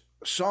course,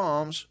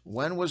 Psalms,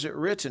 when was it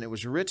written? It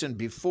was written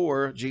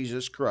before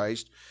Jesus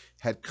Christ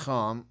had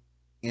come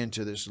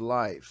into this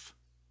life.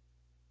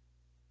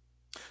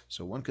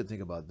 So one could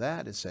think about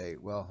that and say,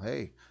 well,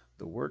 hey,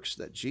 the works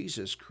that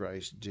Jesus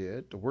Christ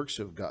did, the works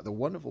of God, the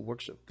wonderful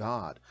works of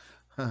God,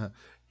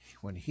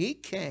 when He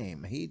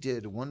came, He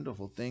did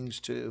wonderful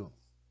things too.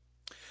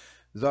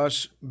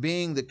 Thus,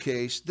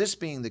 this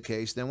being the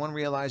case, then one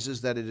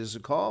realizes that it is a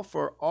call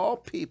for all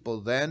people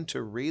then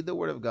to read the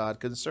Word of God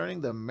concerning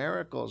the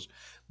miracles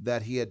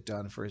that He had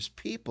done for His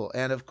people.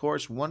 And of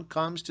course, one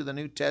comes to the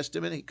New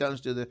Testament, he comes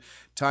to the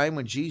time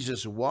when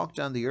Jesus walked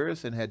on the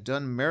earth and had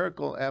done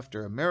miracle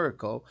after a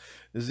miracle.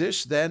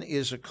 This then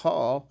is a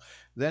call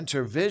then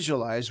to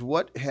visualize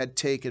what had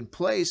taken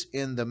place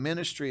in the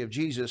ministry of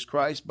Jesus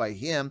Christ by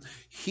Him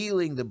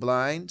healing the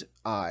blind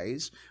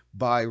eyes,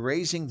 by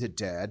raising the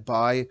dead,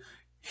 by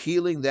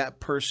healing that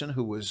person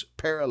who was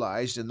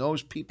paralyzed and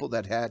those people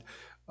that had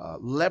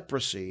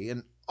leprosy,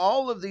 and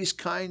all of these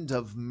kinds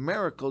of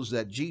miracles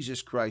that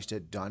Jesus Christ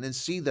had done, and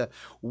see the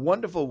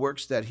wonderful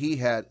works that he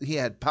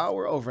had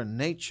power over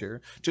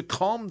nature to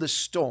calm the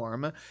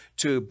storm,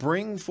 to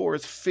bring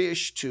forth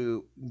fish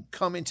to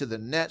come into the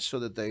net so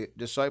that the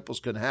disciples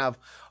could have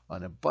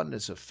an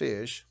abundance of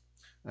fish.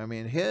 I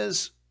mean,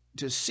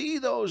 to see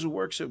those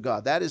works of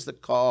God, that is the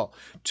call,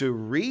 to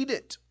read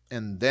it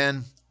and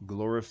then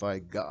glorify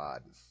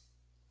God.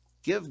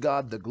 Give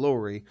God the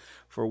glory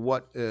for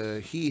what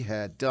He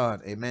had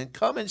done. Amen.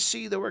 Come and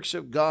see the works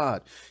of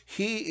God.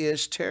 He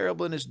is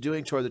terrible in His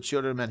doing toward the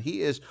children of men.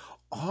 He is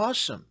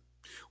awesome.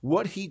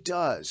 What He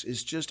does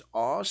is just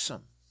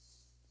awesome.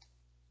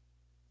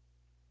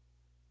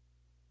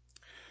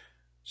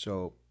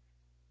 So,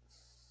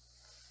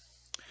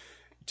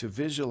 to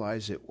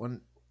visualize it,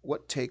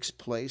 what takes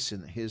place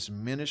in His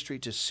ministry,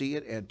 to see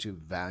it and to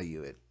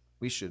value it.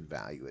 We should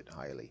value it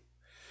highly.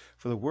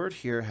 For the word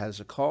here has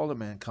a call to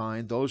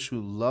mankind, those who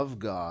love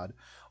God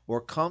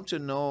or come to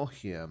know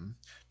Him,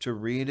 to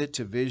read it,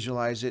 to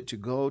visualize it, to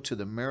go to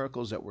the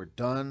miracles that were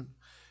done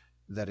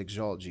that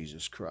exalt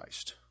Jesus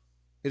Christ.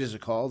 It is a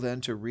call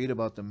then to read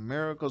about the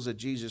miracles that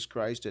Jesus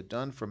Christ had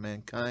done for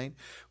mankind,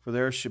 for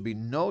there should be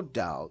no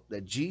doubt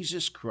that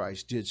Jesus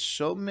Christ did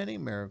so many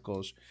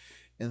miracles,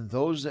 and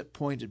those that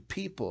pointed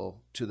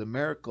people to the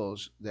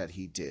miracles that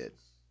He did,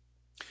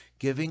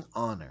 giving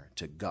honor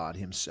to God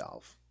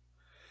Himself.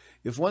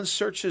 If one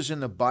searches in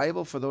the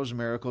Bible for those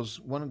miracles,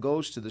 one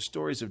goes to the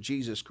stories of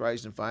Jesus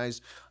Christ and finds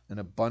an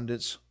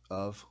abundance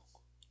of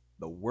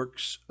the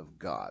works of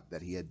God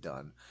that He had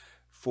done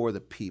for the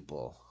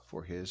people,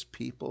 for His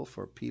people,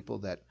 for people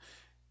that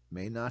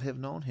may not have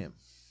known him.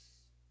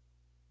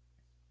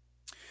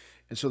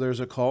 And so there's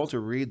a call to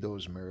read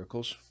those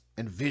miracles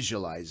and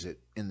visualize it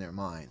in their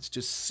minds,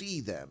 to see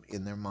them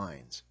in their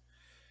minds.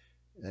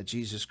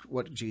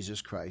 What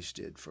Jesus Christ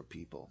did for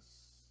people.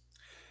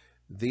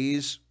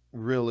 These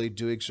really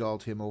do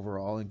exalt him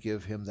overall and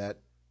give him that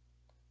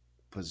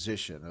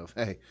position of,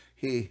 hey,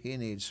 he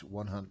needs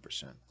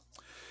 100%.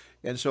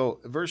 And so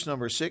verse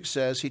number 6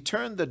 says, he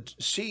turned the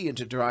sea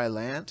into dry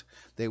land.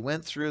 They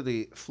went through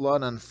the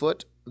flood on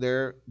foot.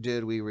 There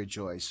did we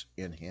rejoice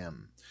in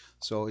him.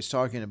 So he's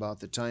talking about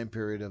the time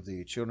period of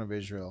the children of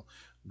Israel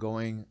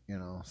going,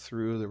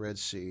 through the Red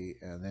Sea,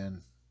 and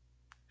then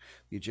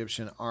the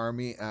Egyptian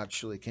army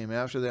actually came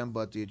after them,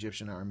 but the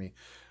Egyptian army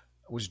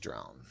was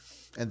drowned,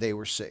 and they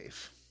were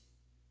safe.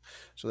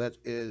 So that,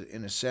 is,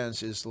 in a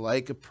sense, is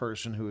like a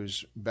person who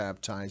is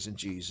baptized in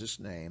Jesus'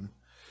 name,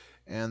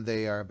 and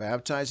they are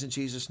baptized in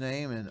Jesus'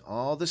 name, and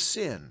all the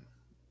sins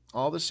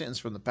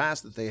from the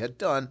past that they had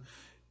done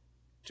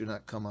do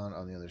not come out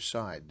on the other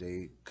side.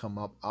 They come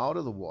up out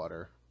of the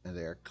water, and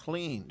they are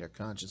clean. Their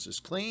conscience is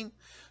clean,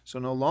 so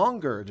no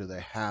longer do they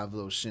have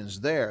those sins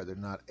there. They're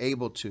not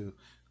able to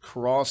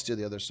cross to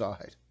the other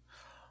side.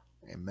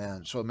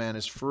 Amen. So man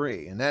is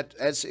free, and that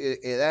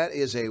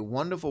is a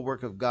wonderful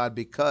work of God,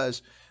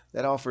 because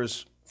that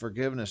offers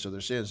forgiveness of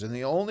their sins. And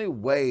the only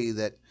way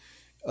that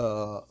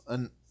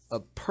a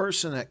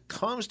person that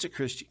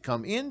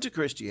come into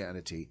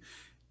Christianity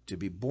to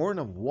be born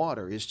of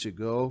water is to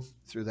go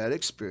through that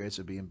experience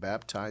of being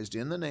baptized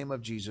in the name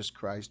of Jesus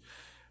Christ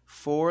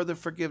for the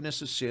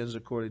forgiveness of sins,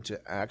 according to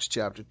Acts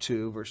chapter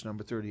 2, verse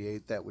number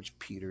 38, that which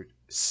Peter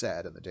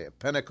said on the day of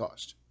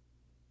Pentecost.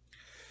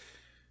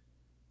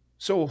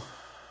 So,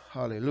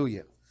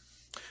 hallelujah.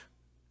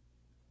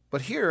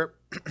 But here,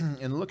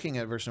 in looking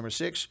at verse number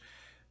 6,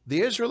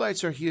 the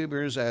Israelites, or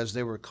Hebrews as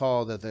they were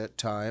called at that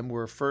time,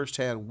 were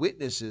firsthand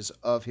witnesses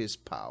of his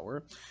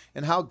power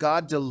and how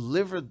God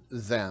delivered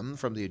them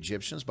from the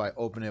Egyptians by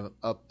opening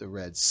up the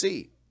Red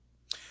Sea,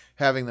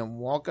 having them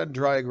walk on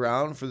dry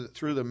ground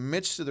through the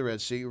midst of the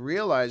Red Sea,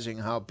 realizing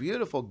how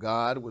beautiful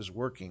God was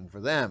working for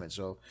them. And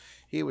so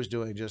he was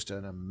doing just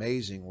an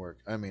amazing work.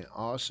 I mean,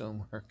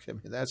 awesome work. I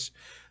mean,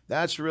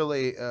 that's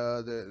really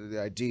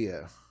the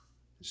idea.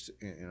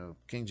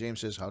 King James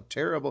says how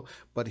terrible,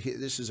 but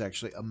this is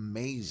actually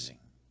amazing.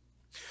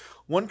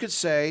 One could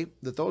say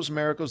that those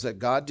miracles that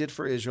God did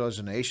for Israel as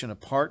a nation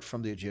apart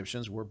from the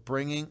Egyptians were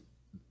bringing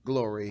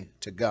glory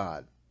to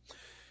God.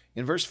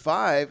 In verse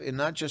 5, in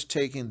not just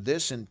taking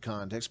this in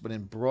context, but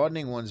in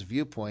broadening one's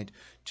viewpoint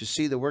to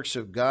see the works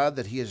of God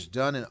that he has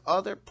done in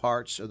other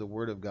parts of the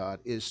Word of God,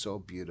 is so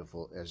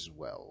beautiful as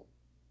well.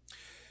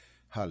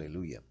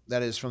 Hallelujah.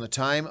 That is, from the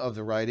time of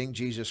the writing,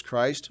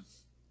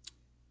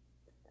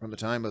 from the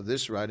time of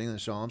this writing in the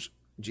Psalms,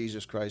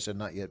 Jesus Christ had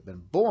not yet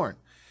been born.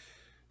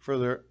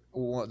 Further,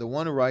 the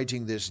one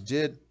writing this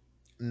did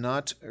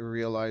not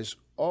realize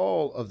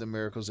all of the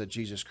miracles that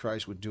Jesus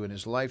Christ would do in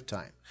his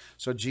lifetime.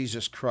 So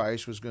Jesus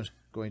Christ was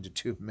going to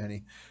do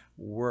many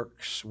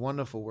works,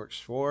 wonderful works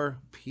for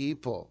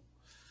people.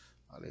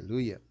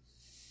 Hallelujah.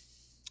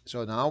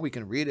 So now we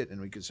can read it and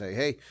we can say,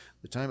 hey,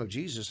 the time of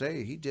Jesus,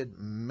 hey, he did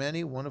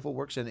many wonderful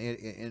works,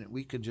 and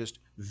we could just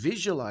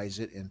visualize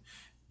it and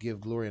give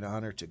glory and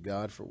honor to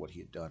God for what he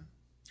had done.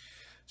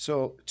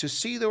 So to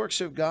see the works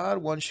of God,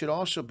 one should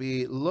also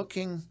be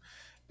looking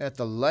at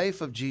the life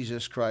of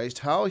Jesus Christ,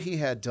 how he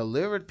had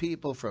delivered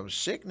people from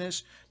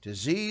sickness,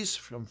 disease,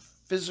 from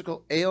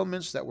physical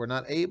ailments that were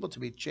not able to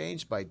be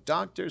changed by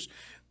doctors.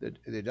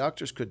 The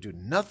doctors could do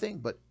nothing,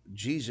 but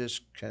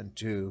Jesus can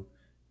do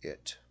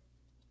it.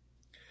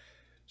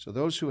 So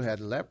those who had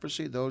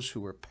leprosy, those who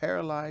were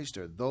paralyzed,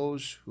 or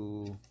those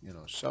who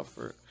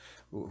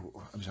who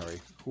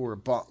were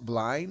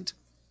blind,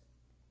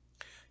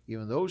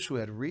 even those who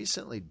had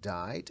recently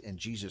died, and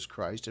Jesus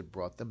Christ had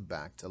brought them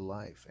back to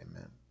life.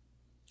 Amen.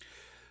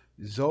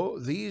 So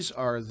these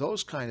are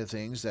those kind of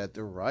things that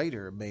the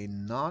writer may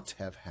not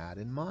have had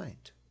in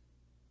mind.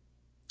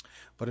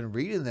 But in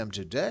reading them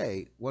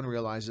today, one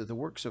realizes that the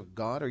works of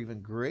God are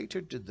even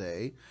greater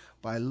today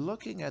by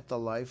looking at the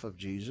life of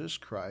Jesus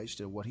Christ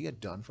and what he had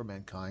done for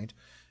mankind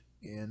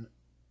in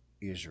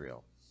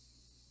Israel.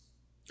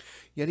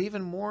 Yet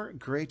even more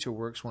greater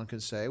works, one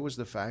can say, was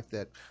the fact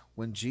that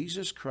when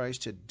Jesus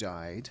Christ had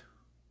died,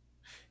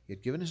 he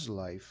had given his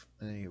life,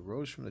 and then he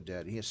rose from the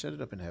dead, he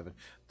ascended up in heaven,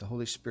 the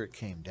Holy Spirit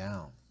came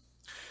down.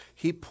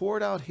 He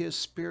poured out his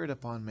Spirit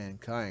upon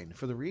mankind.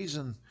 For the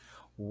reason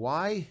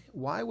why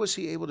was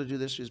he able to do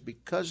this is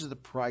because of the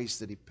price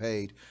that he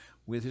paid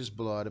with his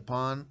blood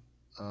upon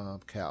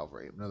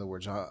Calvary. In other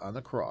words, on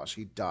the cross,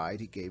 he died,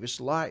 he gave his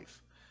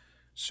life.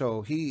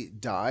 So he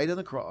died on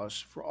the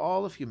cross for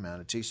all of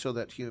humanity, so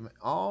that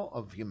all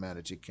of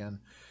humanity can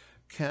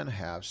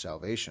have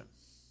salvation.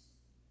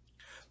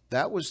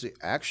 That was the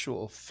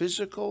actual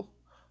physical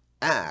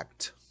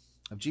act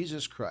of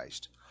Jesus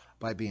Christ,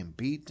 by being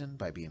beaten,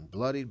 by being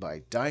bloodied,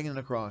 by dying on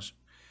the cross,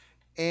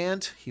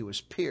 and he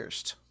was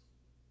pierced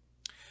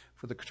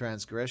for the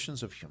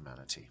transgressions of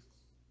humanity.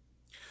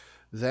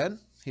 Then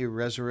He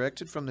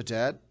resurrected from the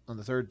dead on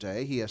the third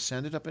day. He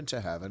ascended up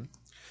into heaven.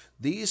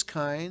 These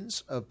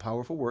kinds of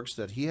powerful works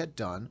that he had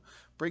done,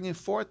 bringing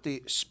forth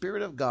the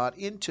Spirit of God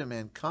into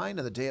mankind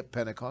on the day of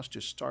Pentecost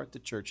to start the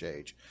church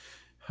age.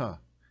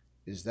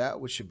 Is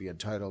that what should be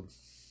entitled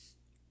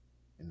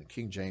in the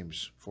King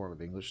James form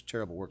of English,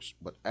 terrible works?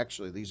 But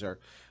actually, these are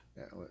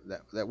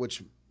that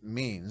which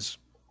means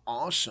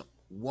awesome,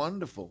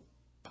 wonderful,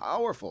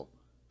 powerful,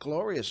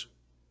 glorious.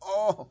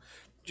 Oh,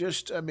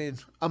 just,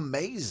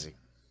 amazing.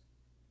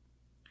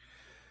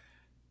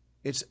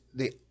 It's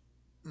the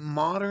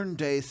modern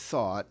day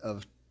thought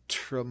of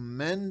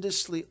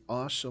tremendously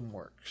awesome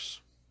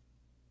works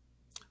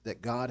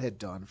that God had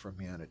done for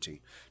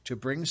humanity to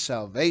bring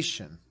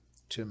salvation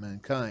to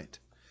mankind.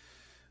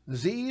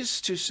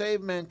 These to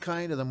save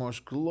mankind are the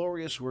most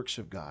glorious works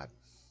of God.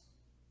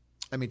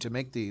 To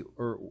make the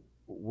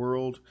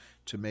world,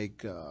 to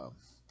make the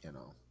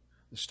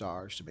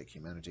stars, to make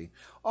humanity.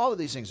 All of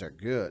these things are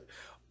good,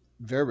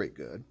 very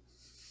good.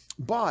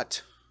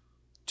 But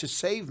to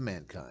save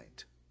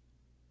mankind,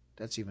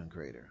 that's even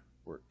greater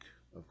work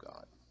of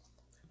God,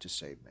 to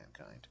save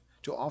mankind,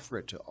 to offer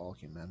it to all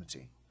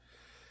humanity.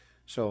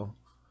 So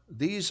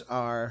these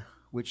are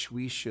which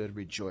we should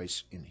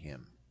rejoice in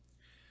him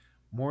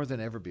more than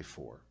ever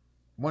before.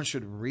 One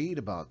should read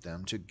about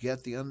them to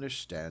get the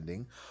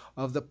understanding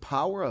of the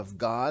power of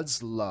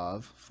God's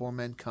love for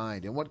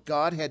mankind and what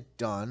God had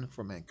done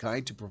for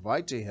mankind to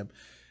provide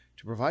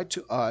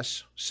to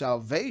us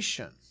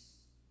salvation,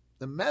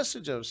 the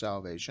message of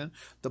salvation,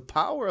 the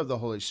power of the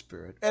Holy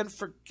Spirit, and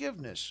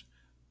forgiveness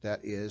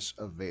that is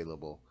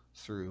available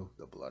through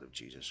the blood of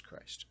Jesus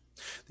Christ.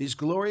 These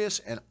glorious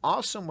and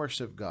awesome works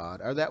of God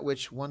are that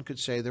which one could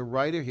say the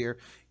writer here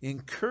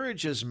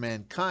encourages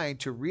mankind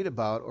to read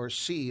about or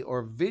see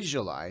or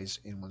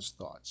visualize in one's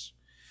thoughts.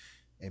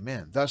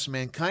 Amen. Thus,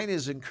 mankind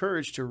is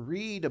encouraged to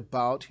read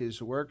about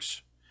his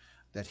works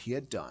that he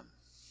had done,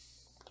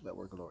 that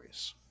were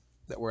glorious,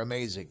 that were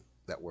amazing,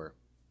 that were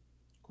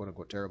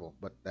quote-unquote terrible,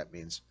 but that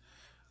means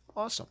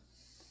awesome.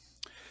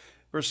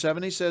 Verse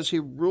 7, he says, he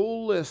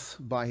ruleth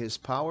by his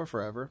power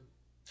forever.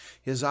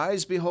 His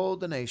eyes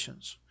behold the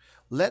nations.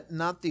 Let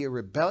not the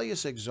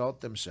rebellious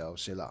exalt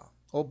themselves, Selah.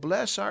 O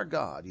bless our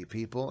God, ye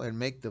people, and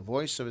make the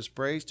voice of his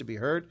praise to be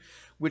heard,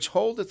 which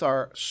holdeth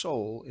our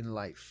soul in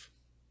life,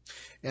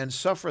 and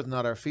suffereth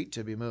not our feet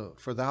to be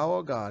moved. For thou,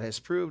 O God,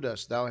 hast proved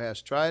us, thou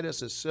hast tried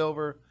us as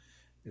silver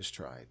is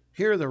tried.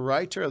 Here the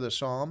writer of the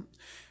psalm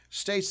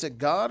states that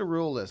God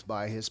ruleth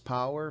by his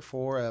power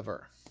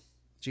forever.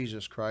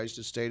 Jesus Christ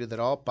has stated that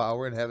all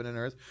power in heaven and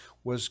earth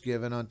was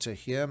given unto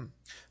him.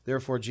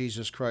 Therefore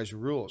Jesus Christ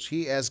rules.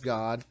 He as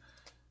God,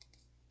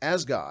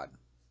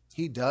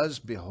 he does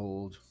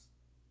behold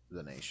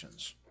the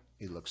nations.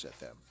 He looks at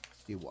them.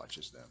 He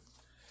watches them.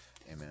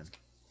 Amen.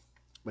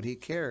 But he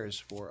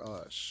cares for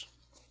us.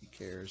 He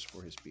cares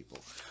for his people.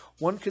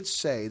 One could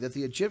say that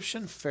the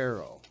Egyptian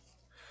Pharaoh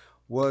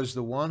was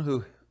the one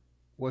who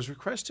was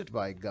requested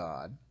by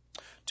God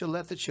to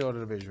let the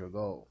children of Israel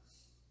go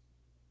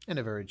in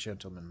a very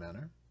gentleman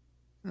manner.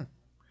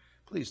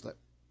 Please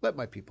let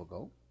my people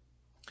go.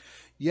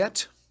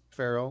 Yet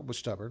Pharaoh was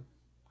stubborn.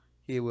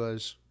 He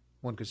was,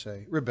 one could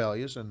say,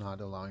 rebellious in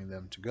not allowing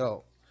them to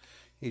go.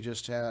 He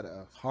just had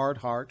a hard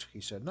heart. He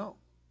said no.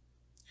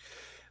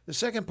 The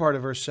second part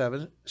of verse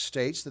 7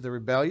 states that the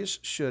rebellious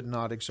should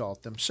not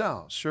exalt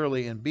themselves.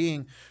 Surely in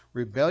being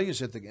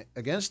rebellious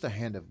against the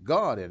hand of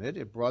God in it,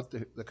 it brought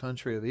the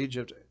country of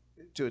Egypt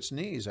to its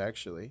knees,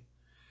 actually.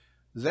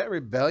 That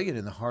rebellion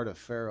in the heart of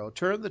Pharaoh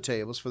turned the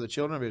tables for the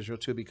children of Israel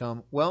to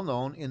become well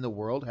known in the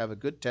world, have a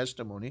good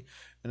testimony.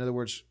 In other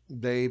words,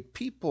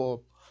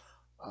 people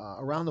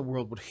around the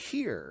world would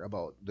hear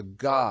about the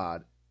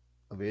God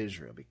of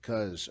Israel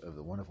because of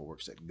the wonderful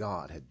works that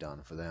God had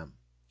done for them.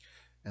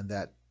 And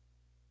that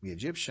the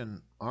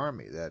Egyptian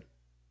army, that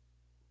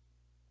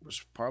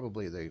was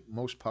probably the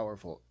most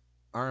powerful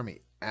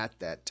army at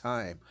that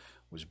time,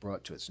 was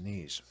brought to its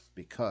knees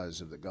because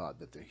of the God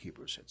that the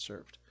Hebrews had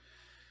served.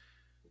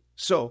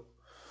 So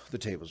the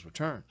tables were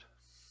turned.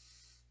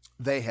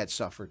 They had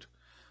suffered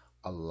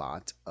a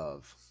lot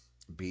of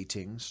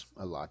beatings,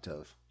 a lot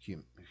of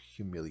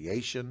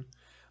humiliation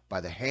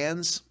by the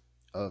hands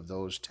of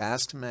those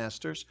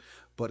taskmasters,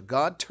 but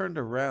God turned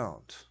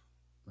around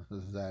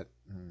that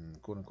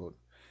quote-unquote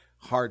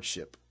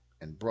hardship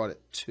and brought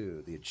it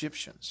to the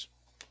Egyptians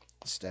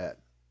instead.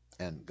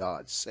 And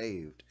God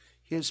saved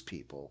his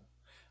people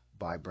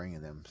by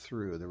bringing them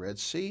through the Red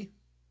Sea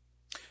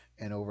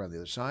and over on the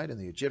other side, and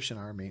the Egyptian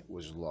army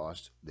was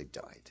lost. They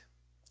died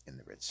in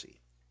the Red Sea.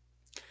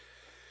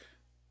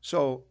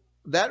 So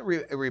that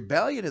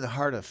rebellion in the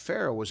heart of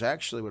Pharaoh was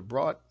actually what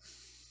brought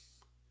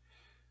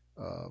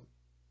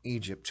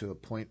Egypt to a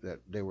point that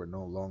they were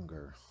no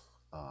longer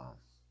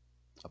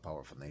a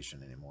powerful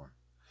nation anymore.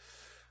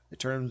 They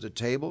turned the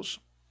tables,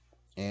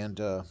 and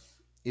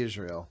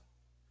Israel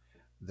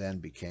then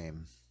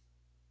became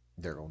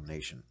their own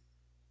nation.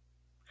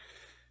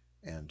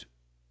 And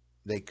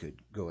they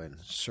could go and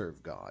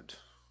serve God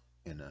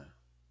in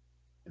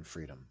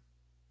freedom.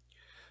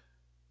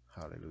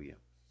 Hallelujah.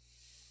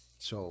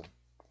 So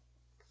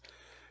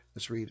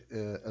let's read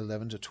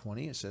 11 to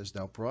 20. It says,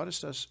 Thou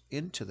broughtest us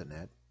into the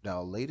net,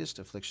 thou laidest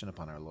affliction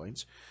upon our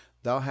loins.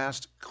 Thou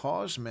hast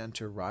caused men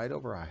to ride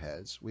over our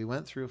heads. We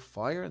went through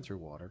fire and through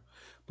water,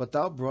 but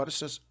thou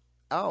broughtest us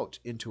out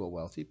into a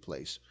wealthy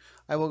place.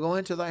 I will go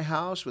into thy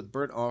house with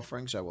burnt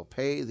offerings. I will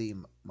pay thee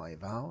my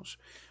vows,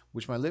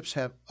 which my lips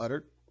have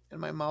uttered,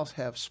 and my mouth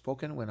have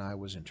spoken when I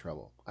was in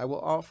trouble. I will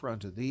offer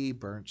unto thee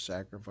burnt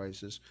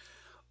sacrifices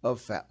of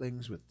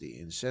fatlings with the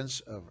incense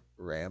of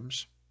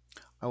rams.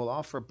 I will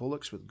offer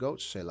bullocks with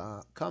goats,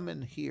 Selah. Come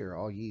and hear,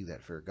 all ye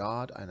that fear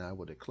God, and I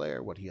will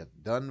declare what he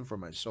hath done for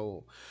my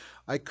soul.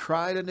 I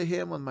cried unto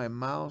him with my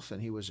mouth, and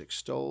he was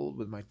extolled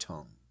with my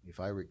tongue. If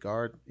I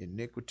regard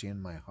iniquity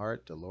in my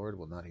heart, the Lord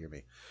will not hear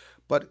me.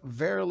 But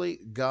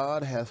verily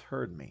God hath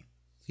heard me.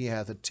 He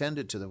hath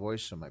attended to the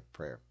voice of my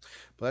prayer.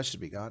 Blessed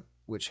be God,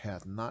 which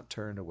hath not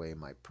turned away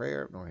my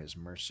prayer, nor his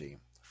mercy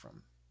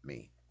from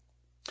me.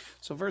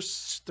 So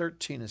verse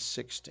 13 and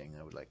 16,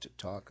 I would like to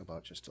talk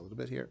about just a little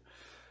bit here.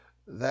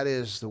 That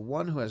is, the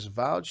one who has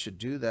vowed should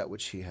do that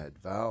which he had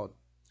vowed.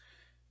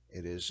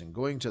 It is in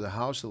going to the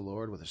house of the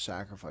Lord with a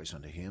sacrifice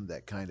unto him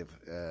that kind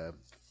of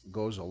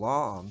goes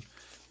along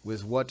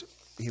with what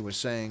he was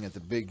saying at the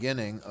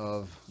beginning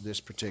of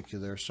this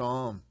particular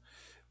psalm.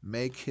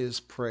 Make his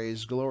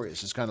praise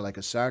glorious. It's kind of like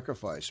a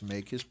sacrifice.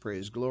 Make his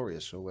praise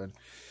glorious. So when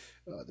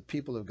the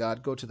people of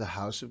God go to the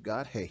house of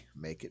God, hey,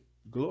 make it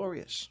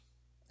glorious.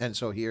 And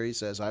so here he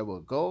says, I will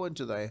go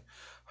into thy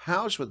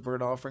house with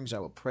burnt offerings. I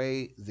will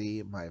pray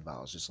thee my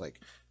vows. It's like,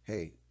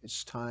 hey,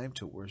 it's time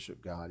to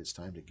worship God. It's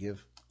time to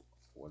give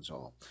one's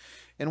all.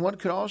 And one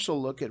could also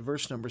look at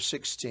verse number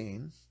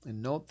 16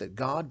 and note that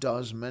God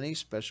does many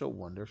special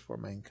wonders for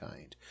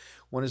mankind.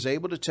 One is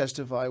able to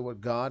testify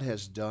what God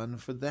has done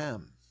for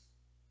them.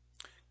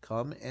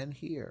 Come and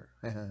hear.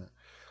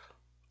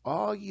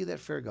 All ye that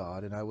fear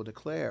God, and I will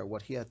declare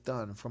what he hath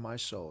done for my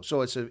soul.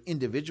 So it's an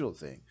individual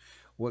thing.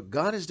 What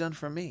God has done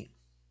for me.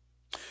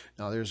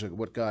 Now there's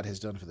what God has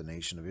done for the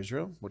nation of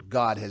Israel, what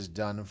God has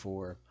done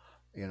for,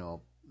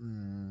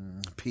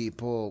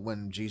 people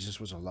when Jesus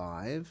was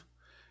alive.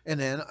 And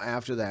then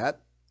after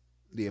that,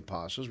 the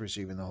apostles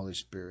receiving the Holy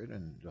Spirit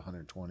and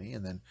 120,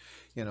 and then,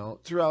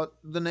 throughout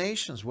the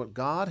nations, what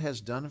God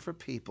has done for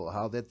people,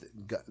 how that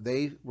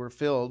they were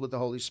filled with the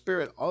Holy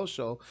Spirit.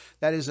 Also,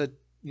 that is it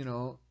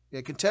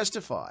can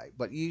testify,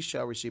 but ye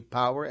shall receive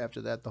power.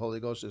 After that, the Holy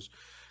Ghost has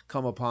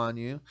come upon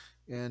you,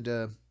 and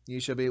ye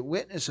shall be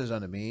witnesses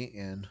unto me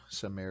in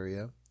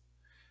Samaria,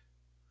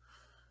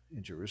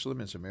 in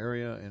Jerusalem, in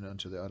Samaria, and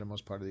unto the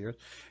uttermost part of the earth.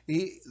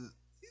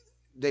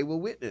 They will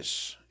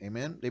witness.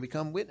 Amen. They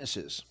become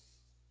witnesses.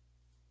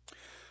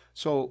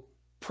 So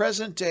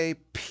present day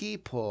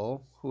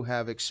people who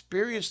have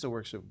experienced the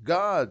works of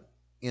God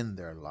in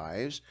their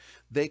lives,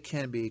 they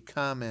can be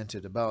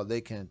commented about.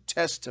 They can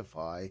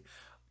testify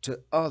to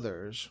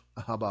others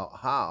about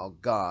how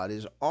God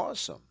is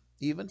awesome.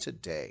 Even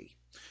today,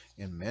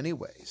 in many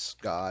ways,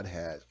 God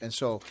has. And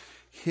so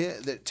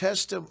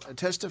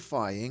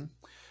testifying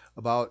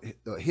about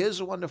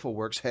his wonderful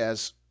works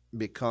has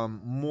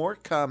become more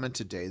common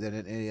today than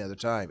at any other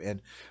time.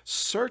 And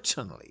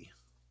certainly,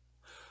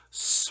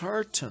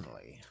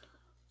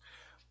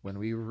 when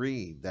we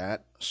read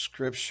that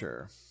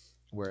scripture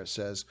where it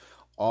says,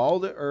 all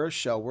the earth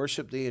shall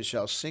worship thee and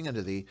shall sing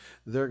unto thee,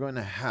 they're going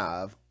to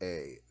have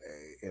a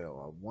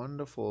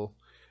wonderful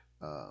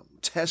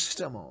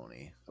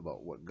testimony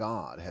about what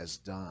God has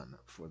done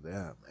for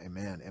them.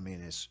 Amen. I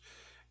mean, it's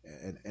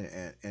and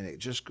it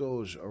just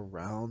goes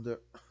around the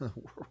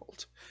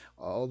world.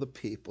 All the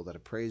people that are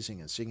praising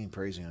and singing,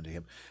 praising unto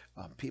Him,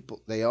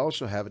 people, they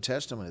also have a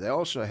testimony. They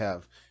also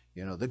have,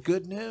 the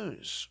good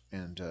news.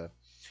 And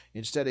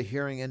instead of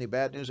hearing any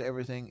bad news,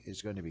 everything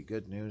is going to be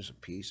good news and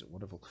peace and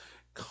wonderful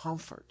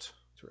comfort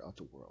throughout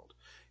the world.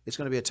 It's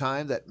going to be a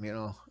time that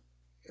no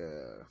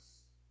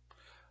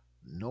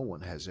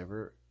one has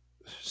ever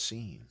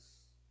seen,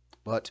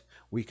 but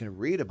we can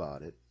read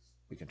about it.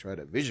 We can try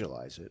to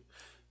visualize it.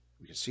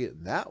 We can see it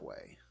in that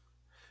way.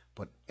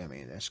 But, I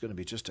mean, that's going to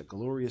be just a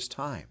glorious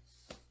time.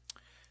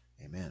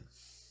 Amen.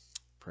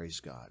 Praise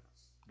God.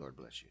 Lord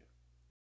bless you.